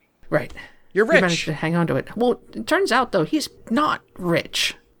money. Right. You're rich. You managed to hang on to it. Well, it turns out, though, he's not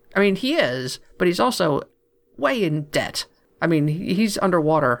rich. I mean, he is, but he's also way in debt. I mean, he's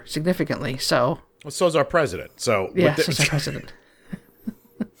underwater significantly, so... Well, so's our president, so... Yeah, so's our president.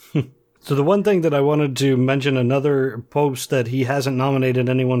 So the one thing that I wanted to mention, another post that he hasn't nominated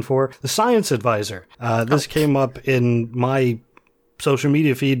anyone for, the science advisor. This came up in my social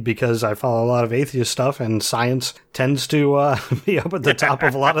media feed because I follow a lot of atheist stuff, and science tends to be up at the top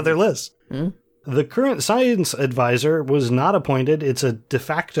of a lot of their lists. The current science advisor was not appointed. It's a de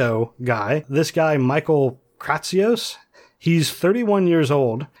facto guy. This guy, Michael Kratsios, he's 31 years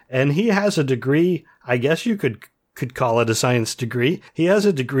old, and he has a degree, I guess you could call it a science degree. He has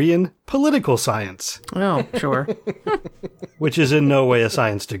a degree in political science. Oh, sure. Which is in no way a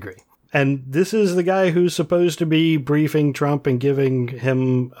science degree. And this is the guy who's supposed to be briefing Trump and giving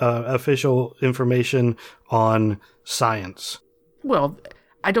him official information on science. Well,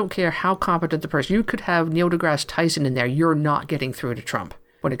 I don't care how competent the person. You could have Neil deGrasse Tyson in there. You're not getting through to Trump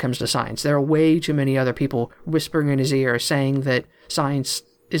when it comes to science. There are way too many other people whispering in his ear saying that science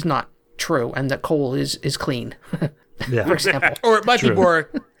is not true and that coal is clean, Yeah. for example. Or it might True. be more,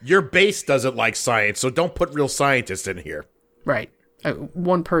 your base doesn't like science, so don't put real scientists in here. Right.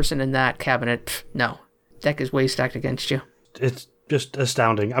 One person in that cabinet, no. Deck is way stacked against you. It's just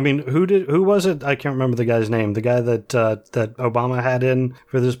astounding. I mean, who was it? I can't remember the guy's name. The guy that Obama had in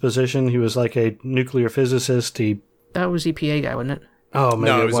for this position. He was like a nuclear physicist. That was EPA guy, wasn't it? Oh,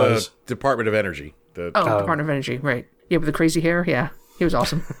 maybe No, it was. Department of Energy. Department of Energy, right. Yeah, with the crazy hair, yeah. He was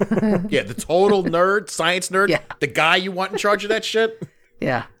awesome. Yeah, the total nerd, science nerd. Yeah. The guy you want in charge of that shit.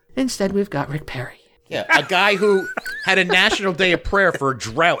 Yeah. Instead, we've got Rick Perry. Yeah, a guy who had a national day of prayer for a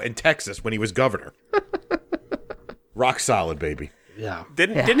drought in Texas when he was governor. Rock solid, baby. Yeah.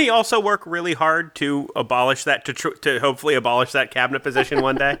 Didn't he also work really hard to abolish that, to hopefully abolish that cabinet position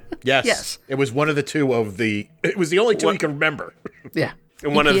one day? Yes. Yes. It was one of the two of the... It was the only two you can remember. Yeah.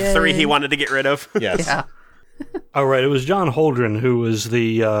 And one of the EPA. three he wanted to get rid of. Yes. Yeah. Oh, right. It was John Holdren who was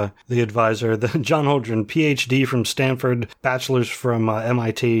the advisor. John Holdren, PhD from Stanford, bachelor's from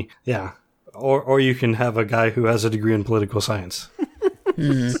MIT. Yeah. Or you can have a guy who has a degree in political science.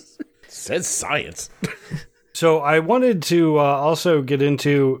 Says science. So I wanted to also get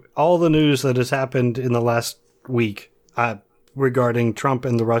into all the news that has happened in the last week regarding Trump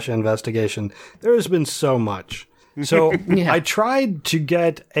and the Russia investigation. There has been so much. So Yeah. I tried to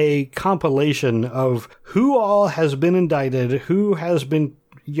get a compilation of who all has been indicted, who has been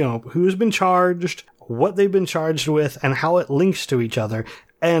charged, what they've been charged with, and how it links to each other.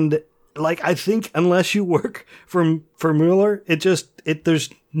 And I think unless you work for Mueller, there's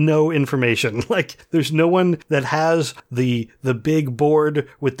no information. There's no one that has the big board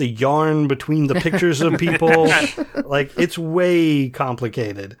with the yarn between the pictures of people. It's way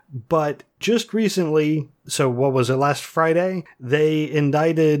complicated. But just recently, so what was it, last Friday, they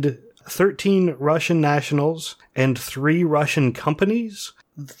indicted 13 Russian nationals and 3 Russian companies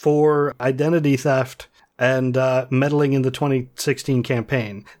for identity theft and meddling in the 2016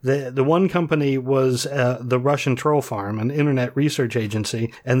 campaign. The one company was the Russian Troll Farm, an internet research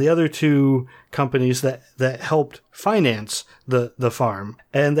agency, and the other 2 companies that helped finance the farm.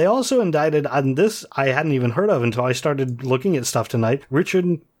 And they also indicted, on this I hadn't even heard of until I started looking at stuff tonight,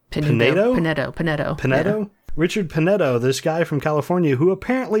 Richard Pinedo? Pinedo. Richard Pinedo, this guy from California who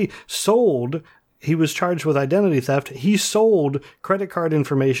apparently he was charged with identity theft. He sold credit card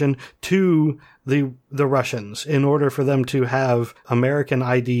information to the Russians in order for them to have American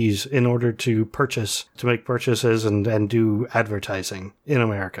IDs in order to make purchases and do advertising in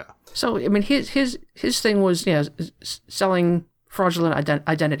America. So, I mean, his thing was, selling fraudulent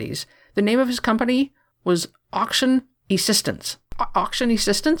identities. The name of his company was Auction Assistance. Auction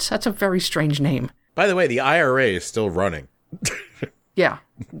Assistance? That's a very strange name. By the way, the IRA is still running. Yeah.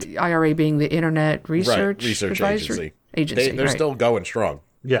 The IRA being the Internet Research Agency. Agency, They're right. still going strong.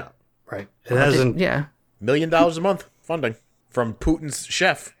 Yeah, right. It hasn't. Yeah. $1 million a month funding from Putin's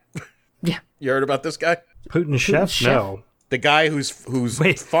chef. Yeah. You heard about this guy? Putin's chef? chef? No. The guy who's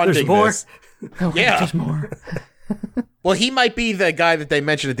Wait, funding there's more? this. Oh, Yeah. There's more. Well, he might be the guy that they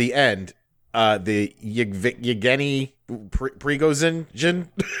mentioned at the end. The Yevgeny Prigozhin.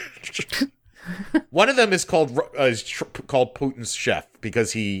 One of them is called Putin's chef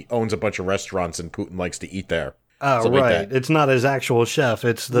because he owns a bunch of restaurants and Putin likes to eat there. Oh, Something like right. that. It's not his actual chef.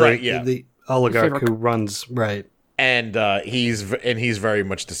 It's the the oligarch who runs. Right. And he's very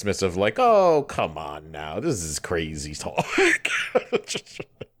much dismissive, like, oh, come on now, this is crazy talk.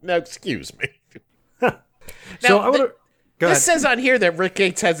 Now, excuse me. So I would. This says on here that Rick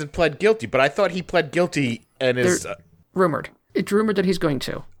Gates hasn't pled guilty, but I thought he pled guilty and is. Rumored. It's rumored that he's going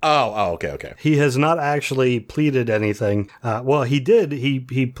to. Okay. He has not actually pleaded anything. Well, he did.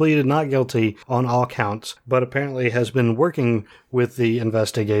 He pleaded not guilty on all counts, but apparently has been working with the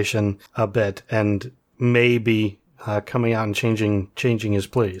investigation a bit and may be coming out and changing his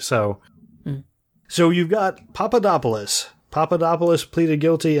plea. So you've got Papadopoulos. Papadopoulos pleaded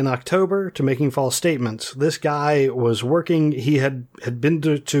guilty in October to making false statements. This guy was working. He had been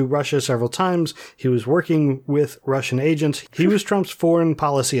to Russia several times. He was working with Russian agents. He was Trump's foreign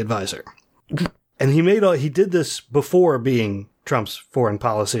policy advisor. And he did this before being Trump's foreign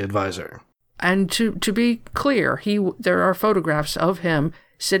policy advisor. And to be clear, there are photographs of him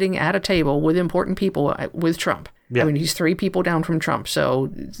sitting at a table with important people with Trump. Yeah. I mean, he's 3 people down from Trump. So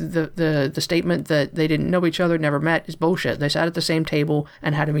the statement that they didn't know each other, never met, is bullshit. They sat at the same table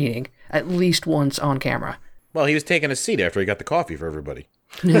and had a meeting. at least once on camera. Well, he was taking a seat after he got the coffee for everybody.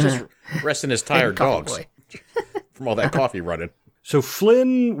 He was just resting his tired dogs from all that coffee running. So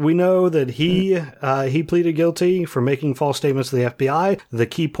Flynn, we know that he pleaded guilty for making false statements to the FBI. The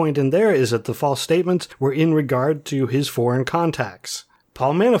key point in there is that the false statements were in regard to his foreign contacts.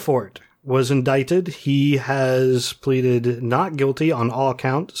 Paul Manafort was indicted. He has pleaded not guilty on all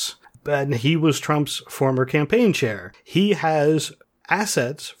counts, and he was Trump's former campaign chair. He has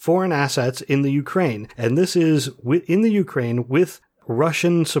assets, foreign assets in the Ukraine, and this is in the Ukraine with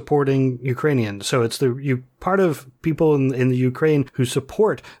Russian supporting Ukrainians. So it's part of people in the Ukraine who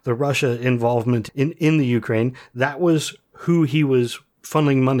support the Russia involvement in the Ukraine. That was who he was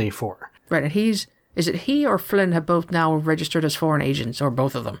funneling money for. Right, and is it he or Flynn have both now registered as foreign agents, or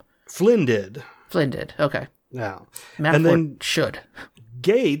both of them? Flynn did. Okay. Yeah. Manafort and then should.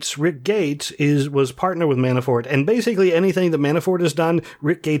 Rick Gates was partner with Manafort, and basically anything that Manafort has done,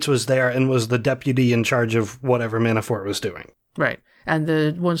 Rick Gates was there and was the deputy in charge of whatever Manafort was doing. Right. And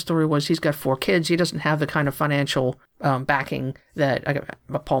the one story was he's got 4 kids. He doesn't have the kind of financial backing that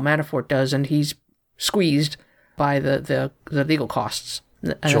Paul Manafort does, and he's squeezed by the legal costs.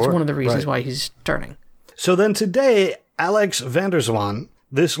 And that's one of the reasons why he's turning. So then today, Alex van der Zwaan,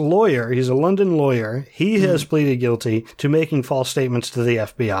 this lawyer, he's a London lawyer, he has pleaded guilty to making false statements to the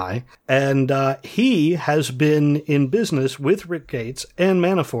FBI, and he has been in business with Rick Gates and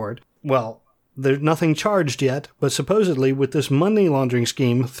Manafort. Well, there's nothing charged yet, but supposedly with this money laundering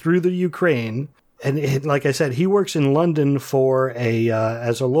scheme through the Ukraine, and like I said, he works in London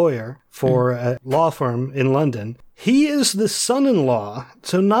as a lawyer for a law firm in London. He is the son-in-law,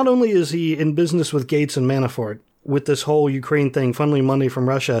 so not only is he in business with Gates and Manafort, with this whole Ukraine thing, funneling money from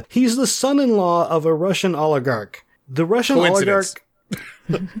Russia, he's the son-in-law of a Russian oligarch. The Russian oligarch...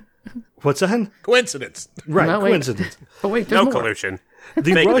 What's that? Coincidence. Right, coincidence. Oh, wait, there's more. Collusion.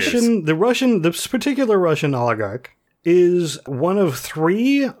 This particular Russian oligarch is one of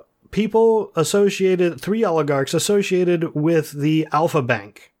 3 oligarchs associated with the Alpha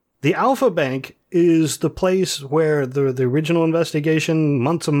Bank. The Alpha Bank is the place where the original investigation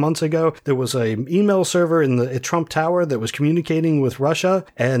months and months ago, there was an email server in the Trump Tower that was communicating with Russia,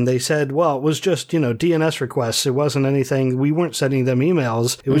 and they said, well, it was just, DNS requests. It wasn't anything. We weren't sending them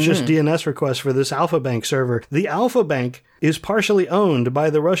emails. It was just DNS requests for this Alpha Bank server. The Alpha Bank is partially owned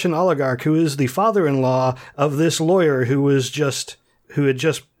by the Russian oligarch who is the father-in-law of this lawyer who had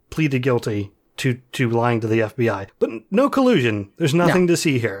just pleaded guilty to lying to the FBI. But no collusion. There's nothing to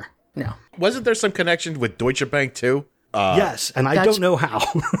see here. No. Wasn't there some connection with Deutsche Bank, too? Yes, and I don't know how.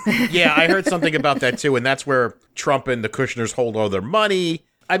 Yeah, I heard something about that, too, and that's where Trump and the Kushners hold all their money.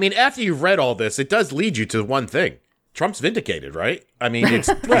 I mean, after you've read all this, it does lead you to one thing. Trump's vindicated, right? I mean, it's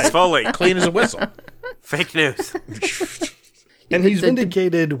fully clean as a whistle. Fake news. And he's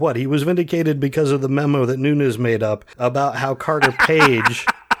vindicated what? He was vindicated because of the memo that Nunes made up about how Carter Page...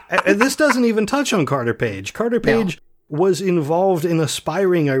 and this doesn't even touch on Carter Page. Carter Page was involved in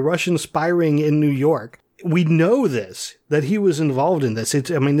a Russian spying in New York. We know this, that he was involved in this. It's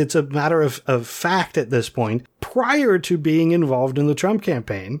a matter of fact at this point, prior to being involved in the Trump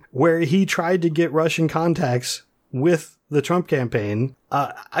campaign, where he tried to get Russian contacts with the Trump campaign.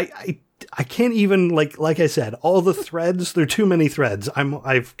 I can't even, like I said, all the threads, there are too many threads.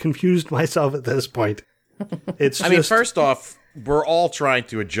 I've confused myself at this point. I mean, first off, we're all trying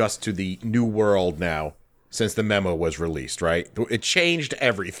to adjust to the new world now since the memo was released, right? It changed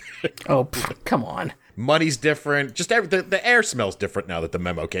everything. Oh, come on. Money's different. Just the air smells different now that the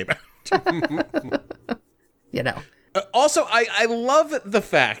memo came out. Also, I love the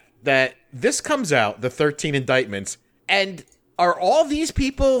fact that this comes out, the 13 indictments, and are all these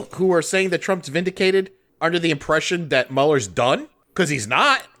people who are saying that Trump's vindicated under the impression that Mueller's done? Because he's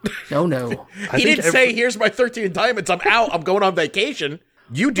not. No. He didn't say, here's my 13 indictments, I'm out, I'm going on vacation.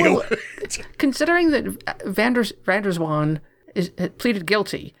 You do. Well, considering that van der Zwaan pleaded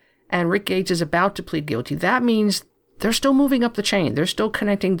guilty and Rick Gates is about to plead guilty, that means they're still moving up the chain. They're still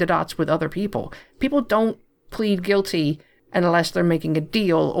connecting the dots with other people. People don't plead guilty unless they're making a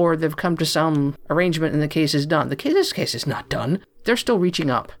deal or they've come to some arrangement and the case is done. This case is not done. They're still reaching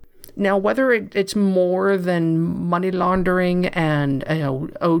up. Now, whether it's more than money laundering and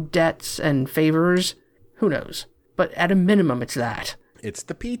owed debts and favors, who knows? But at a minimum, it's that. It's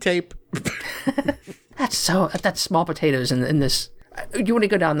the P-tape. That's small potatoes in this. You want to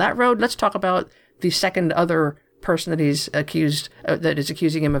go down that road? Let's talk about the second other person that he's accused, that is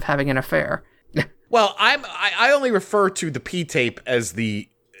accusing him of having an affair. Well, I only refer to the P-tape as the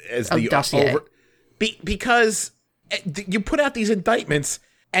dossier. Because you put out these indictments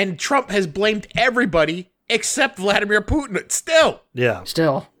and Trump has blamed everybody except Vladimir Putin. Still. Yeah.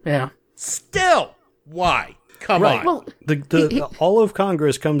 Still, yeah. Still, why? Come on. Well, all of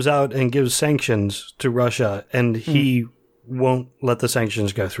Congress comes out and gives sanctions to Russia, and he won't let the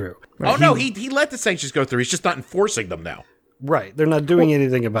sanctions go through. Oh, no, he let the sanctions go through. He's just not enforcing them now. Right. They're not doing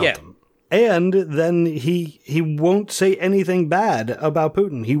anything about them. And then he won't say anything bad about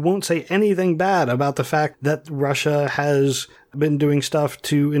Putin. He won't say anything bad about the fact that Russia has been doing stuff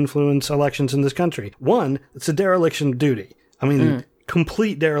to influence elections in this country. One, it's a dereliction of duty. I mean,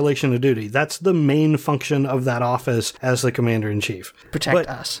 complete dereliction of duty. That's the main function of that office as the commander-in-chief. Protect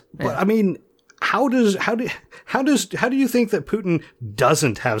us. Yeah. But I mean, how do you think that Putin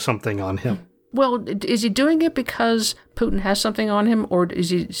doesn't have something on him? Well, is he doing it because Putin has something on him, or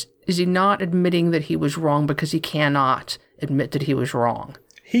is he not admitting that he was wrong because he cannot admit that he was wrong?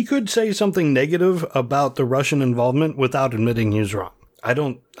 He could say something negative about the Russian involvement without admitting he was wrong. I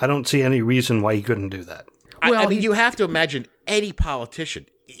don't see any reason why he couldn't do that. I mean, you have to imagine any politician,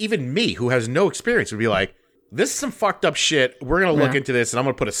 even me, who has no experience, would be like, this is some fucked up shit. We're going to look into this, and I'm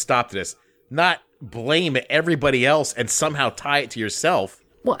going to put a stop to this. Not blame everybody else and somehow tie it to yourself.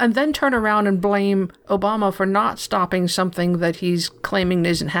 Well, and then turn around and blame Obama for not stopping something that he's claiming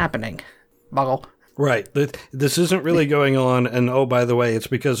isn't happening. Buggle. Right. This isn't really going on, and oh, by the way, it's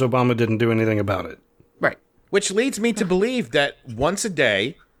because Obama didn't do anything about it. Right. Which leads me to believe that once a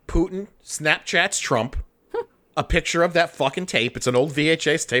day, Putin Snapchats Trump a picture of that fucking tape. It's an old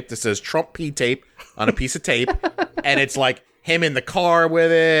VHS tape that says Trump P tape on a piece of tape, and it's like him in the car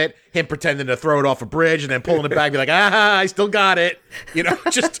with it, him pretending to throw it off a bridge and then pulling it back, be like, I still got it. You know,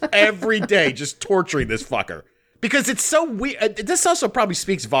 just every day, just torturing this fucker. Because it's so weird. This also probably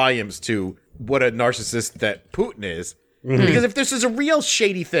speaks volumes to what a narcissist that Putin is. Mm-hmm. Because if this is a real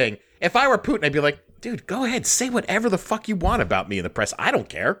shady thing, if I were Putin, I'd be like, dude, go ahead, say whatever the fuck you want about me in the press. I don't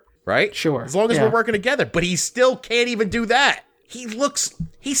care, right? Sure. As long as we're working together. But he still can't even do that.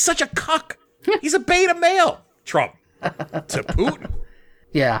 He's such a cuck. He's a beta male, Trump. To Putin.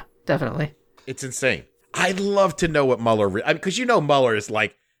 Yeah, definitely. It's insane. I'd love to know what Mueller... because Mueller is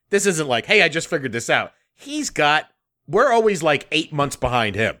like... This isn't like, hey, I just figured this out. We're always like 8 months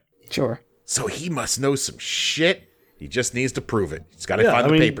behind him. Sure. So he must know some shit. He just needs to prove it. He's got to find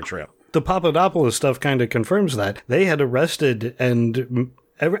the paper trail. The Papadopoulos stuff kind of confirms that. They had arrested and...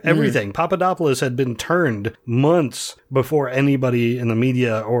 everything. Papadopoulos had been turned months before anybody in the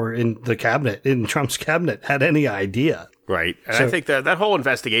media or in the cabinet, in Trump's cabinet, had any idea. Right. And I think that whole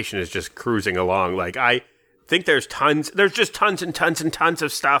investigation is just cruising along. Like, I think there's just tons and tons and tons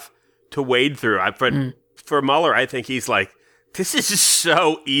of stuff to wade through. For Mueller, I think he's like, this is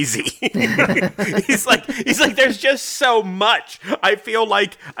so easy. he's like, there's just so much. I feel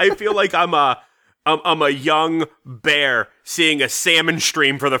like I'm a young bear seeing a salmon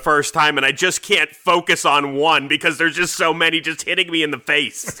stream for the first time, and I just can't focus on one because there's just so many just hitting me in the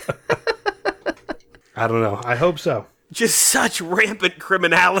face. I don't know. I hope so. Just such rampant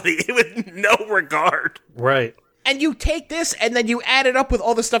criminality with no regard. Right. And you take this, and then you add it up with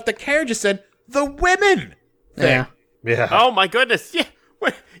all the stuff that Karen just said. The women thing. Yeah. Oh, my goodness. Yeah.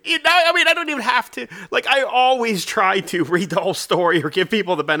 I mean, I don't even have to. Like, I always try to read the whole story or give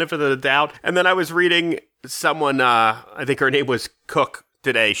people the benefit of the doubt. And then I was reading someone, I think her name was Cook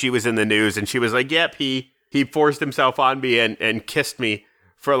today. She was in the news, and she was like, yep, he forced himself on me and kissed me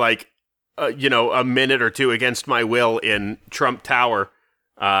for like, a minute or two against my will in Trump Tower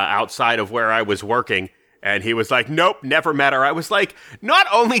outside of where I was working. And he was like, nope, never met her. I was like, not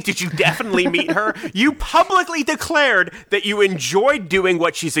only did you definitely meet her, you publicly declared that you enjoyed doing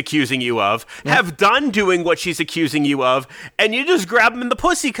what she's accusing you of, have done doing what she's accusing you of, and you just grab him in the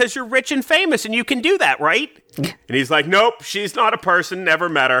pussy because you're rich and famous and you can do that, right? And he's like, nope, she's not a person, never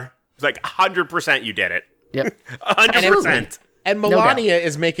met her. It's like, 100% you did it. Yep. 100%. And Melania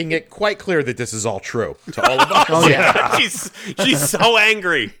is making it quite clear that this is all true to all of us. Oh, yeah. She's so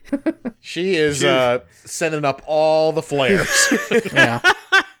angry. She is sending up all the flares. Yeah.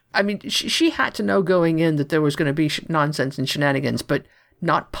 I mean, she had to know going in that there was going to be nonsense and shenanigans, but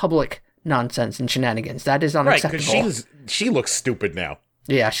not public nonsense and shenanigans. That is unacceptable. Right, because she looks stupid now.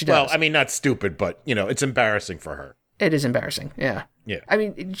 Yeah, she does. Well, I mean, not stupid, but, it's embarrassing for her. It is embarrassing, yeah. Yeah. I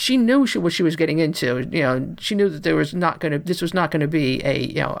mean, she knew what she was getting into. She knew that this was not going to be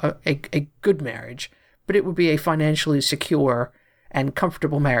a good marriage, but it would be a financially secure and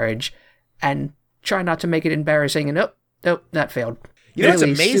comfortable marriage, and try not to make it embarrassing. And nope, that failed. It's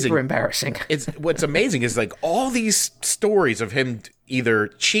amazing. Super embarrassing. What's amazing is like all these stories of him either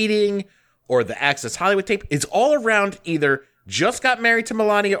cheating or the Access Hollywood tape. It's all around either just got married to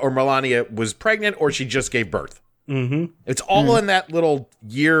Melania or Melania was pregnant or she just gave birth. Mm-hmm. It's all in that little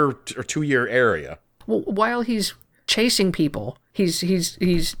year or 2 year area. Well, while he's chasing people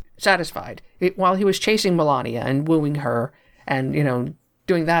he's satisfied. While he was chasing Melania and wooing her and,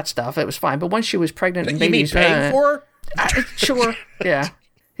 doing that stuff, it was fine. But once she was pregnant and babies... You mean paying for her? Sure, yeah.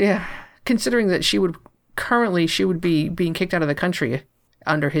 Yeah. Considering that she would be being kicked out of the country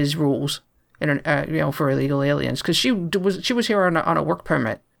under his rules, for illegal aliens, because she was here on a work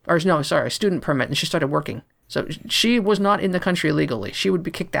permit, a student permit, and she started working. So she was not in the country illegally. She would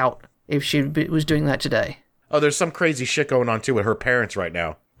be kicked out if she was doing that today. Oh, there's some crazy shit going on too with her parents right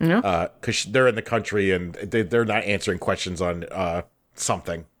now. Yeah. Because they're in the country and they're not answering questions on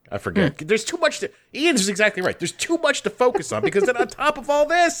something. I forget. There's too much Ian's exactly right. There's too much to focus on because then on top of all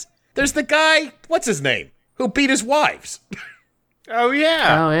this, there's the guy, what's his name, who beat his wives. Oh,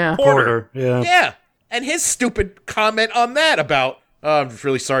 yeah. Porter. Yeah. Yeah. And his stupid comment on that about, I'm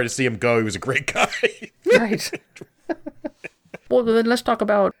really sorry to see him go. He was a great guy. Right. Well, then let's talk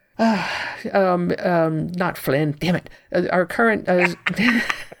about, not Flynn, damn it. Our current, the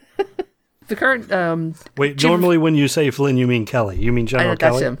current, Wait, normally when you say Flynn, you mean Kelly. You mean General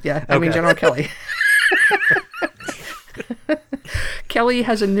Kelly? That's him, yeah. I mean General Kelly. Kelly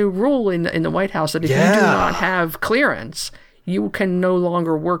has a new rule in the White House that if you do not have clearance, you can no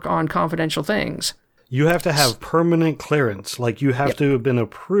longer work on confidential things. You have to have permanent clearance. Like, you have to have been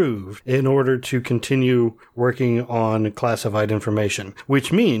approved in order to continue working on classified information,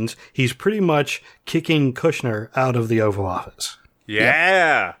 which means he's pretty much kicking Kushner out of the Oval Office.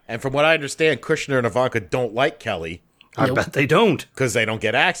 Yeah. And from what I understand, Kushner and Ivanka don't like Kelly. I bet they don't. Because they don't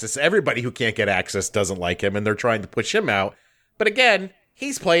get access. Everybody who can't get access doesn't like him, and they're trying to push him out. But again,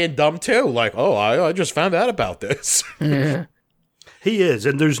 he's playing dumb too. Like, oh, I just found out about this. Yeah. He is,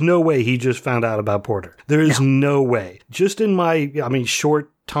 and there's no way he just found out about Porter. There is no way. Just in my,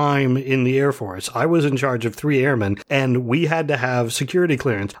 short time in the Air Force, I was in charge of 3 airmen, and we had to have security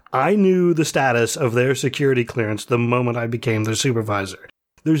clearance. I knew the status of their security clearance the moment I became their supervisor.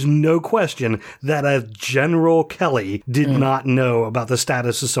 There's no question that a General Kelly did not know about the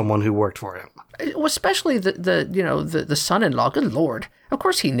status of someone who worked for him. Especially the son-in-law. Good Lord. Of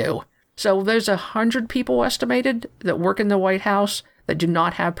course he knew. So there's 100 people estimated that work in the White House that do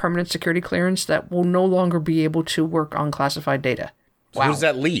not have permanent security clearance that will no longer be able to work on classified data. So who does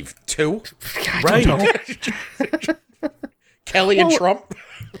that leave? 2? Right. Kelly and Trump?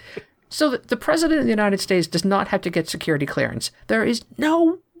 So the president of the United States does not have to get security clearance. There is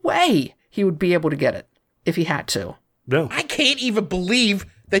no way he would be able to get it if he had to. No. I can't even believe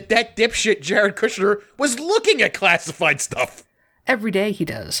that dipshit Jared Kushner was looking at classified stuff. Every day he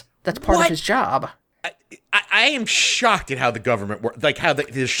does. That's part of his job. I am shocked at how the government works, like how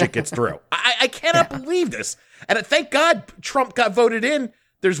this shit gets through. I cannot believe this. And thank God Trump got voted in.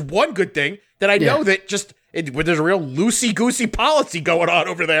 There's one good thing that I know that there's a real loosey-goosey policy going on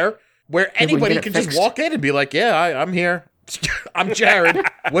over there where anybody can just walk in and be like, yeah, I'm here. I'm Jared.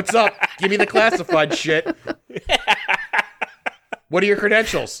 What's up? Give me the classified shit. What are your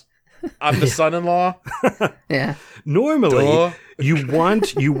credentials? I'm the son-in-law. Yeah. Normally, you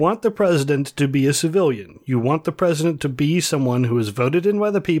want the president to be a civilian. You want the president to be someone who is voted in by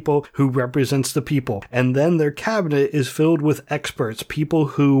the people, who represents the people. And then their cabinet is filled with experts, people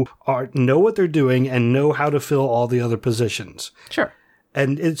who know what they're doing and know how to fill all the other positions. Sure.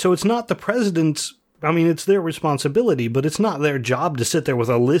 And so it's not the president's, it's their responsibility, but it's not their job to sit there with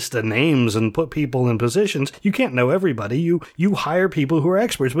a list of names and put people in positions. You can't know everybody. You hire people who are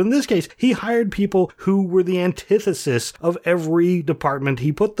experts. But in this case, he hired people who were the antithesis of every department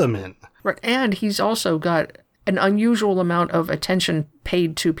he put them in. Right. And he's also got an unusual amount of attention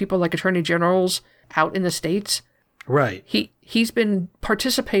paid to people like attorney generals out in the States. Right. He's been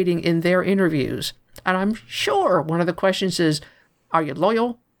participating in their interviews. And I'm sure one of the questions is, are you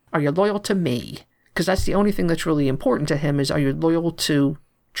loyal? Are you loyal to me? Because that's the only thing that's really important to him is, are you loyal to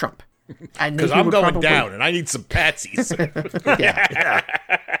Trump? Because I'm going down and I need some patsies. Yeah.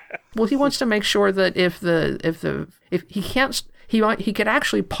 Well, he wants to make sure that if he can't, he could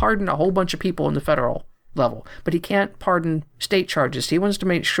actually pardon a whole bunch of people in the federal level, but he can't pardon state charges. He wants to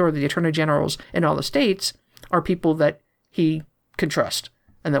make sure the attorney generals in all the states are people that he can trust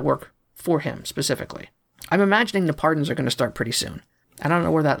and that work for him specifically. I'm imagining the pardons are going to start pretty soon. I don't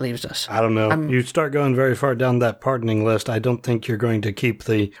know where that leaves us. I don't know. You start going very far down that pardoning list, I don't think you're going to keep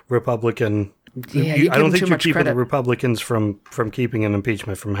the Republican... Yeah, I don't think you're keeping the Republicans from keeping an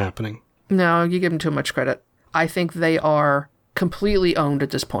impeachment from happening. No, you give them too much credit. I think they are completely owned at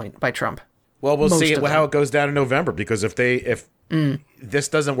this point by Trump. Well, we'll see how it goes down in November, because if this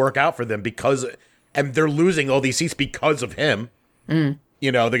doesn't work out for them and they're losing all these seats because of him, they're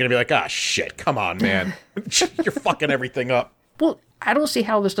going to be like, shit, come on, man. You're fucking everything up. Well, I don't see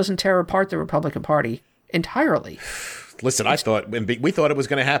how this doesn't tear apart the Republican Party entirely. Listen, we thought it was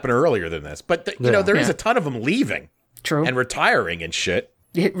going to happen earlier than this. But, there is a ton of them leaving. True. And retiring and shit.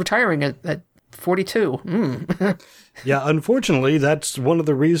 Retiring at 42. Yeah, unfortunately, that's one of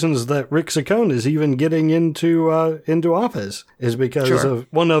the reasons that Rick Saccone is even getting into office, is because of...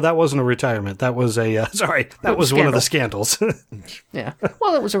 Well, no, that wasn't a retirement. That was that was one of the scandals. Yeah.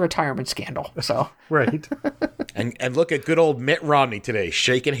 Well, it was a retirement scandal, so... Right. And look at good old Mitt Romney today,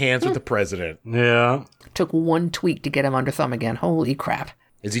 shaking hands with the president. Yeah. Took one tweet to get him under thumb again. Holy crap.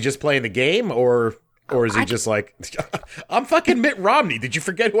 Is he just playing the game, or is he just like, I'm fucking Mitt Romney. Did you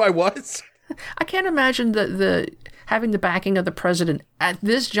forget who I was? I can't imagine the having the backing of the president at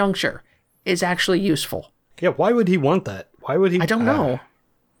this juncture is actually useful. Yeah, why would he want that? Why would he? I don't know.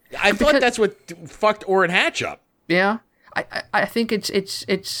 I thought that's what fucked Orrin Hatch up. Yeah, I think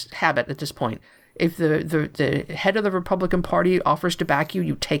it's habit at this point. If the head of the Republican Party offers to back you,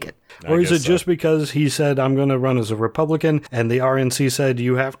 you take it. Or is it just because he said, I'm going to run as a Republican, and the RNC said,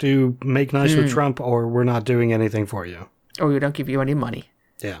 you have to make nice with Trump, or we're not doing anything for you? Or we don't give you any money.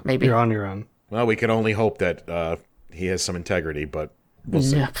 Yeah, maybe. You're on your own. Well, we can only hope that he has some integrity, but we'll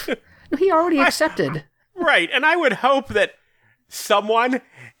see. No, he already accepted. Right, and I would hope that someone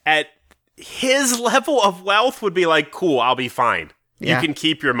at his level of wealth would be like, cool, I'll be fine. Yeah. You can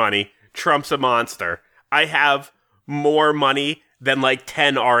keep your money. Trump's a monster. I have more money than like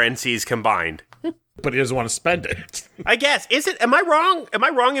 10 RNCs combined. But he doesn't want to spend it. I guess. Am I wrong? Am I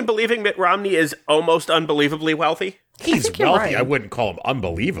wrong in believing Mitt Romney is almost unbelievably wealthy? He's wealthy. Right. I wouldn't call him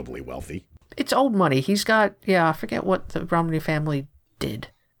unbelievably wealthy. It's old money. He's got, I forget what the Romney family did.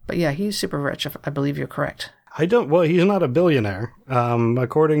 But yeah, he's super rich, if I believe you're correct. He's not a billionaire.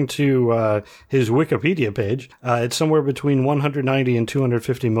 According to his Wikipedia page, it's somewhere between $190 and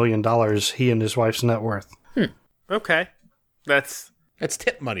 $250 million, he and his wife's net worth. Okay. That's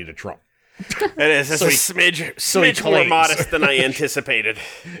tip money to Trump. It is. It's a smidge more modest than I anticipated.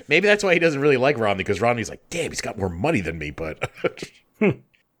 Maybe that's why he doesn't really like Romney, because Romney's like, damn, he's got more money than me, but...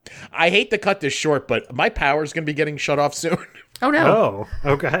 I hate to cut this short, but my power's going to be getting shut off soon. Oh, no.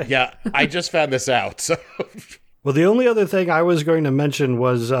 Oh, okay. Yeah, I just found this out, so... Well, the only other thing I was going to mention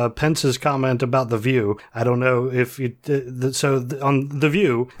was Pence's comment about The View. I don't know if you... on The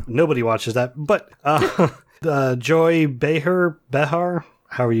View, nobody watches that, but Joy Behar,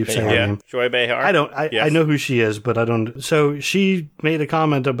 however you say her name. Joy Behar. I know who she is, but I don't. So she made a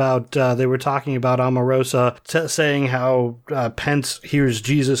comment about, they were talking about Omarosa, saying how Pence hears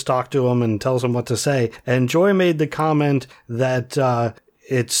Jesus talk to him and tells him what to say. And Joy made the comment that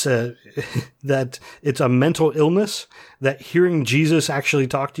it's a mental illness, that hearing Jesus actually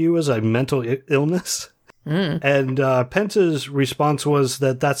talk to you is a mental illness. And Pence's response was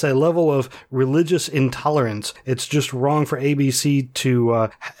that that's a level of religious intolerance. It's just wrong for ABC to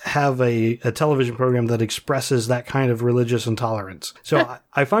have a television program that expresses that kind of religious intolerance. So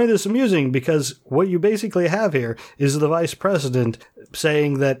I find this amusing, because what you basically have here is the vice president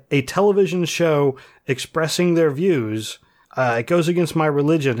saying that a television show expressing their views, it goes against my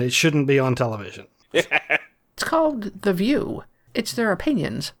religion. It shouldn't be on television. It's called The View. It's their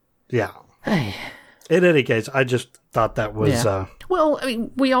opinions. Yeah. Hey. In any case, I just thought that was... Yeah. Well, I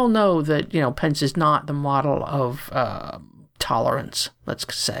mean, we all know that, Pence is not the model of tolerance,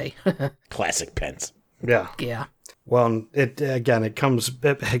 let's say. Classic Pence. Yeah. Yeah. Well, it comes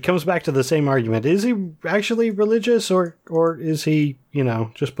back to the same argument. Is he actually religious, or is he,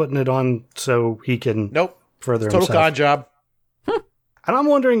 just putting it on so he can further Total himself? con job. And I'm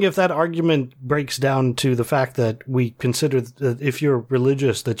wondering if that argument breaks down to the fact that we consider that if you're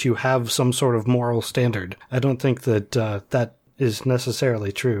religious, that you have some sort of moral standard. I don't think that that is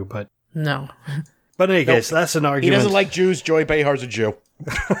necessarily true, but... No. But in any case, that's an argument. He doesn't like Jews. Joy Behar's a Jew.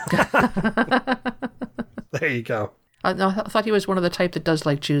 There you go. I thought he was one of the type that does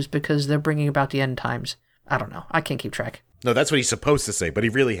like Jews because they're bringing about the end times. I don't know. I can't keep track. No, that's what he's supposed to say, but he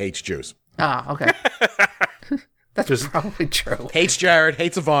really hates Jews. Ah, okay. That's probably true. Hates Jared,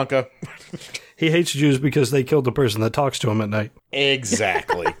 hates Ivanka. He hates Jews because they killed the person that talks to him at night.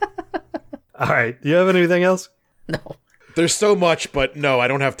 Exactly. All right. Do you have anything else? No. There's so much, but no, I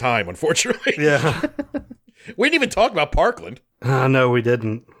don't have time, unfortunately. Yeah. We didn't even talk about Parkland. No, we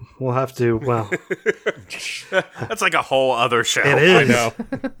didn't. We'll have to, That's like a whole other show. It is. I know.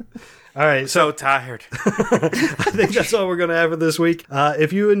 All right. So tired. I think that's all we're going to have for this week.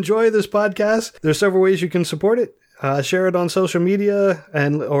 If you enjoy this podcast, there's several ways you can support it. Share it on social media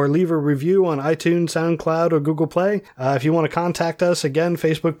or leave a review on iTunes, SoundCloud, or Google Play. If you want to contact us, again,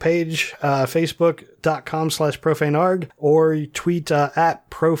 Facebook page, facebook.com/profanearg, or tweet at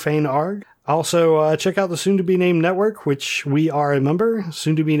profanearg. Also, check out the Soon to Be Named Network, which we are a member,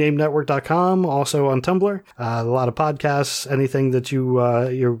 soontobenamednetwork.com, also on Tumblr. A lot of podcasts, anything that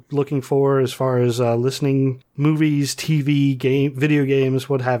you're looking for as far as listening, movies, TV, video games,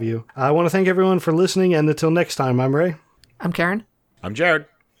 what have you. I want to thank everyone for listening, and until next time, I'm Ray. I'm Karen. I'm Jared.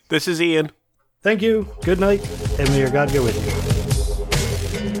 This is Ian. Thank you, good night, and may your God go with you.